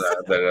guess.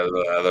 Better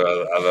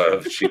than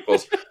other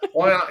sequels.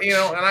 Well,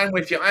 and I'm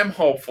with you. I'm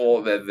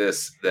hopeful that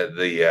this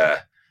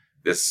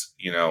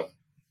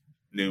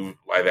new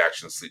live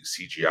action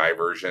CGI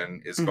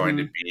version is going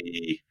to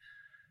be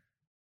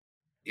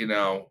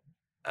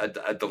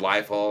a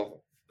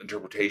delightful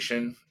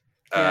interpretation.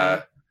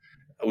 Because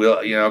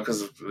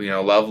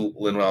love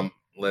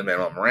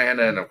Lin-Manuel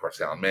Miranda, and of course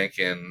Alan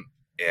Menken,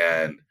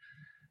 and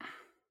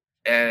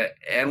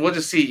we'll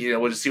just see.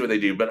 We'll just see what they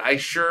do. But I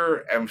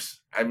sure am.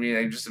 I mean,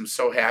 I just am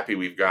so happy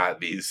we've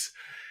got these,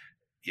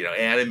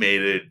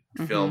 animated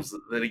films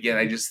that again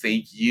I just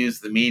think use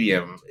the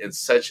medium in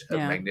such a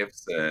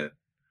magnificent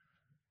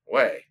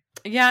way.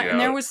 Yeah, and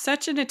there was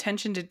such an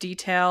attention to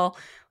detail,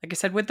 like I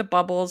said, with the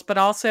bubbles, but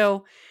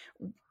also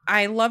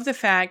I love the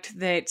fact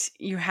that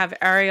you have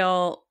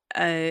Ariel.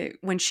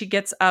 When she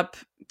gets up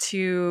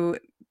to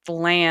the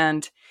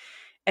land,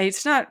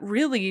 it's not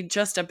really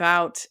just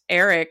about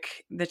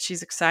Eric that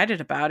she's excited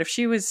about. If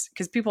she was,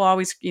 because people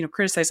always,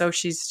 criticize,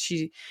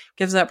 she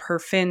gives up her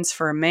fins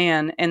for a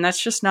man, and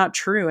that's just not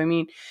true. I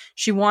mean,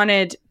 she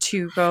wanted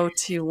to go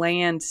to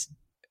land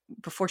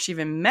before she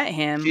even met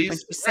him. When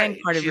she's saying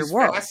part of your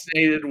world. She's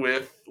fascinated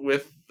with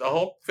the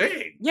whole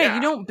thing. Yeah,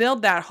 you don't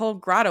build that whole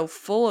grotto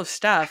full of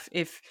stuff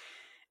if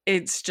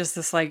it's just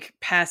this like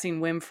passing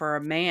whim for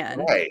a man.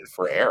 Right,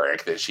 for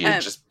Eric that she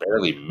had just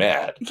barely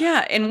met.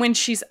 Yeah, and when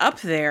she's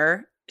up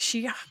there,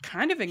 she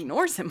kind of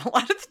ignores him a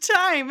lot of the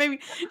time. Maybe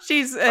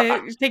she's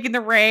taking the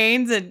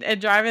reins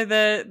and driving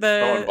the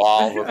so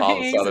involved with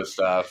all this other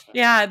stuff.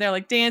 Yeah, and they're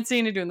like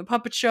dancing and doing the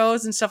puppet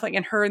shows and stuff like,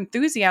 and her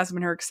enthusiasm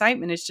and her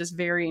excitement is just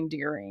very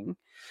endearing.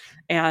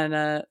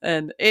 And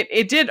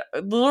it did.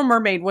 Little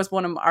Mermaid was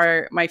one of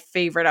my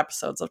favorite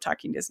episodes of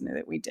Talking Disney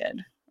that we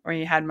did, where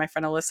you had my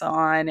friend Alyssa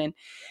on,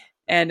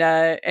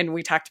 and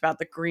we talked about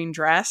the green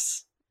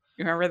dress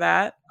You remember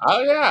that?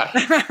 Oh yeah.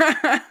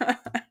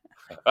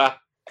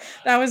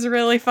 That was a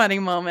really funny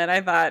moment,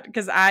 I thought,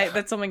 because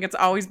that's something that's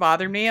always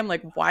bothered me. I'm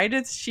like, why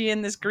is she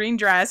in this green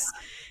dress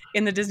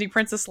in the Disney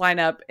Princess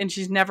lineup, and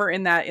she's never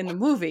in that in the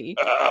movie?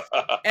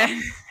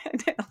 And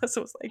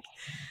Alyssa was like,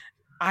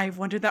 I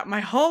wondered that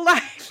my whole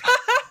life.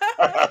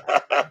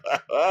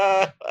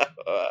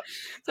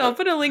 So I'll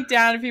put a link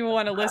down if people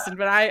want to listen.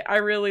 But I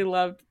really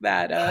loved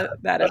that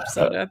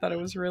episode. I thought it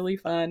was really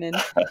fun, and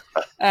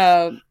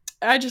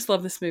I just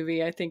love this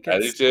movie. I think I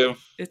do too.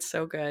 It's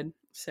so good.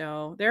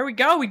 So there we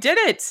go. We did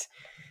it.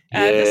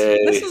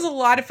 This was a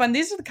lot of fun.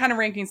 These are the kind of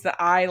rankings that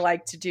I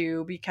like to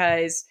do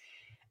because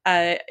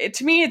to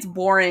me it's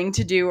boring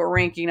to do a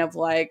ranking of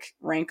like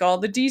rank all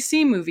the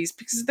DC movies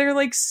because they're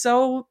like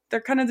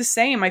they're kind of the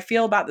same. I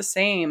feel about the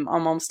same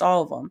almost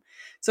all of them.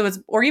 So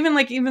or even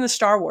the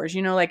Star Wars,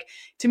 like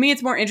to me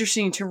it's more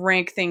interesting to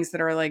rank things that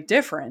are like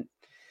different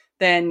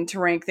than to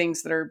rank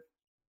things that are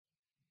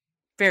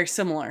very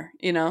similar,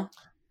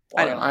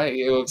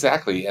 Well,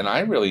 exactly. And I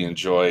really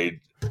enjoyed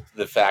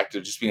the fact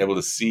of just being able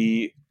to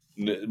see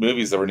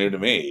movies that were new to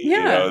me.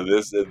 Yeah.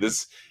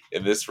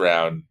 In this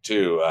round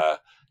too.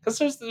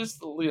 Because there's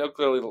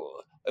clearly,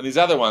 and these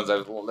other ones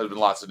there's been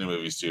lots of new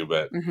movies too,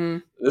 but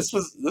this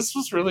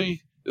was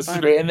really was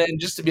great, and then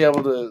just to be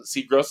able to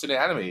see Gross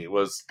Anatomy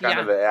was kind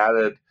of the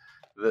added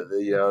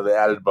the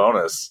added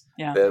bonus.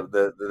 Yeah,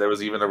 that there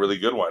was even a really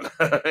good one.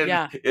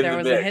 There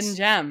was a hidden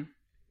gem.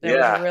 There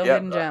was a real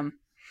hidden gem.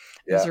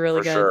 It was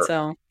really good. Sure.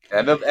 So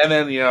and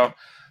then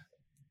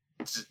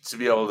to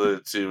be able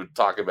to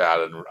talk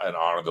about and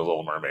honor the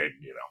Little Mermaid,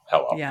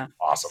 hello,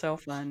 awesome, so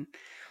fun.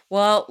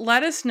 Well,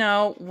 let us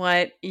know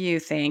what you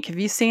think. Have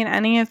you seen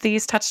any of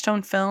these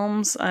Touchstone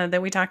films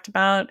that we talked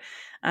about?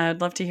 I'd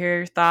love to hear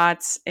your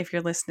thoughts if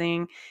you're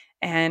listening.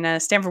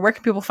 And Stanford, where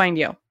can people find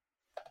you?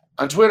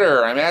 On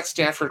Twitter, I'm at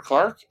Stanford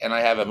Clark, and I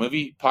have a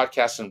movie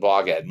podcast and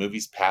blog at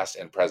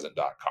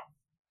moviespastandpresent.com.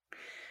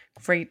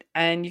 Great.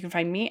 And you can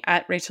find me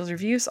at Rachel's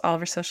Reviews, all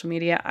of our social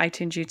media,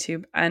 iTunes,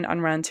 YouTube, and on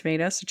Rotten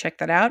Tomatoes. So check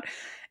that out.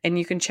 And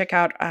you can check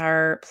out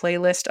our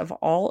playlist of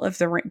all of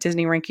the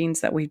Disney rankings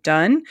that we've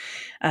done.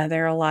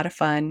 They're a lot of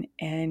fun.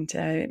 And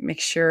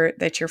make sure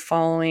that you're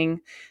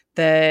following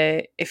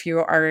if you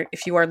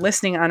are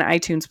listening on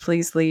iTunes,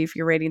 please leave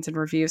your ratings and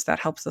reviews. That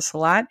helps us a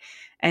lot.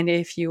 And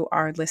if you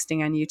are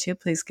listening on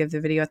YouTube, please give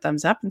the video a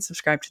thumbs up and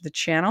subscribe to the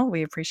channel.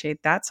 We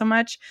appreciate that so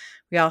much.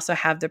 We also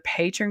have the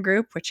Patreon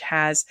group, which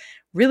has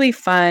really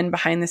fun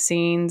behind the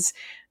scenes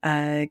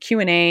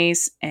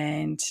Q&As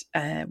and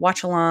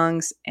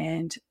watch-alongs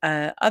and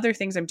other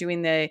things. I'm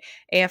doing the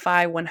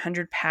AFI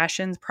 100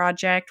 Passions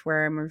project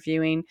where I'm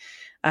reviewing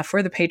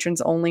for the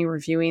patrons only,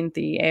 reviewing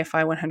the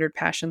AFI 100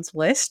 Passions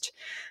list.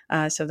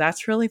 So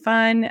that's really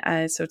fun.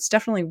 So it's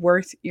definitely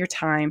worth your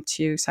time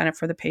to sign up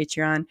for the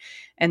Patreon.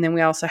 And then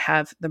we also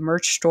have the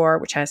merch store,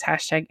 which has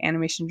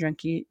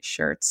 #AnimationJunkie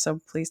shirts.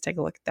 So please take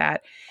a look at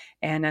that.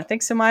 And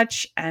thanks so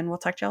much. And we'll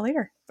talk to y'all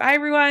later. Bye,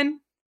 everyone.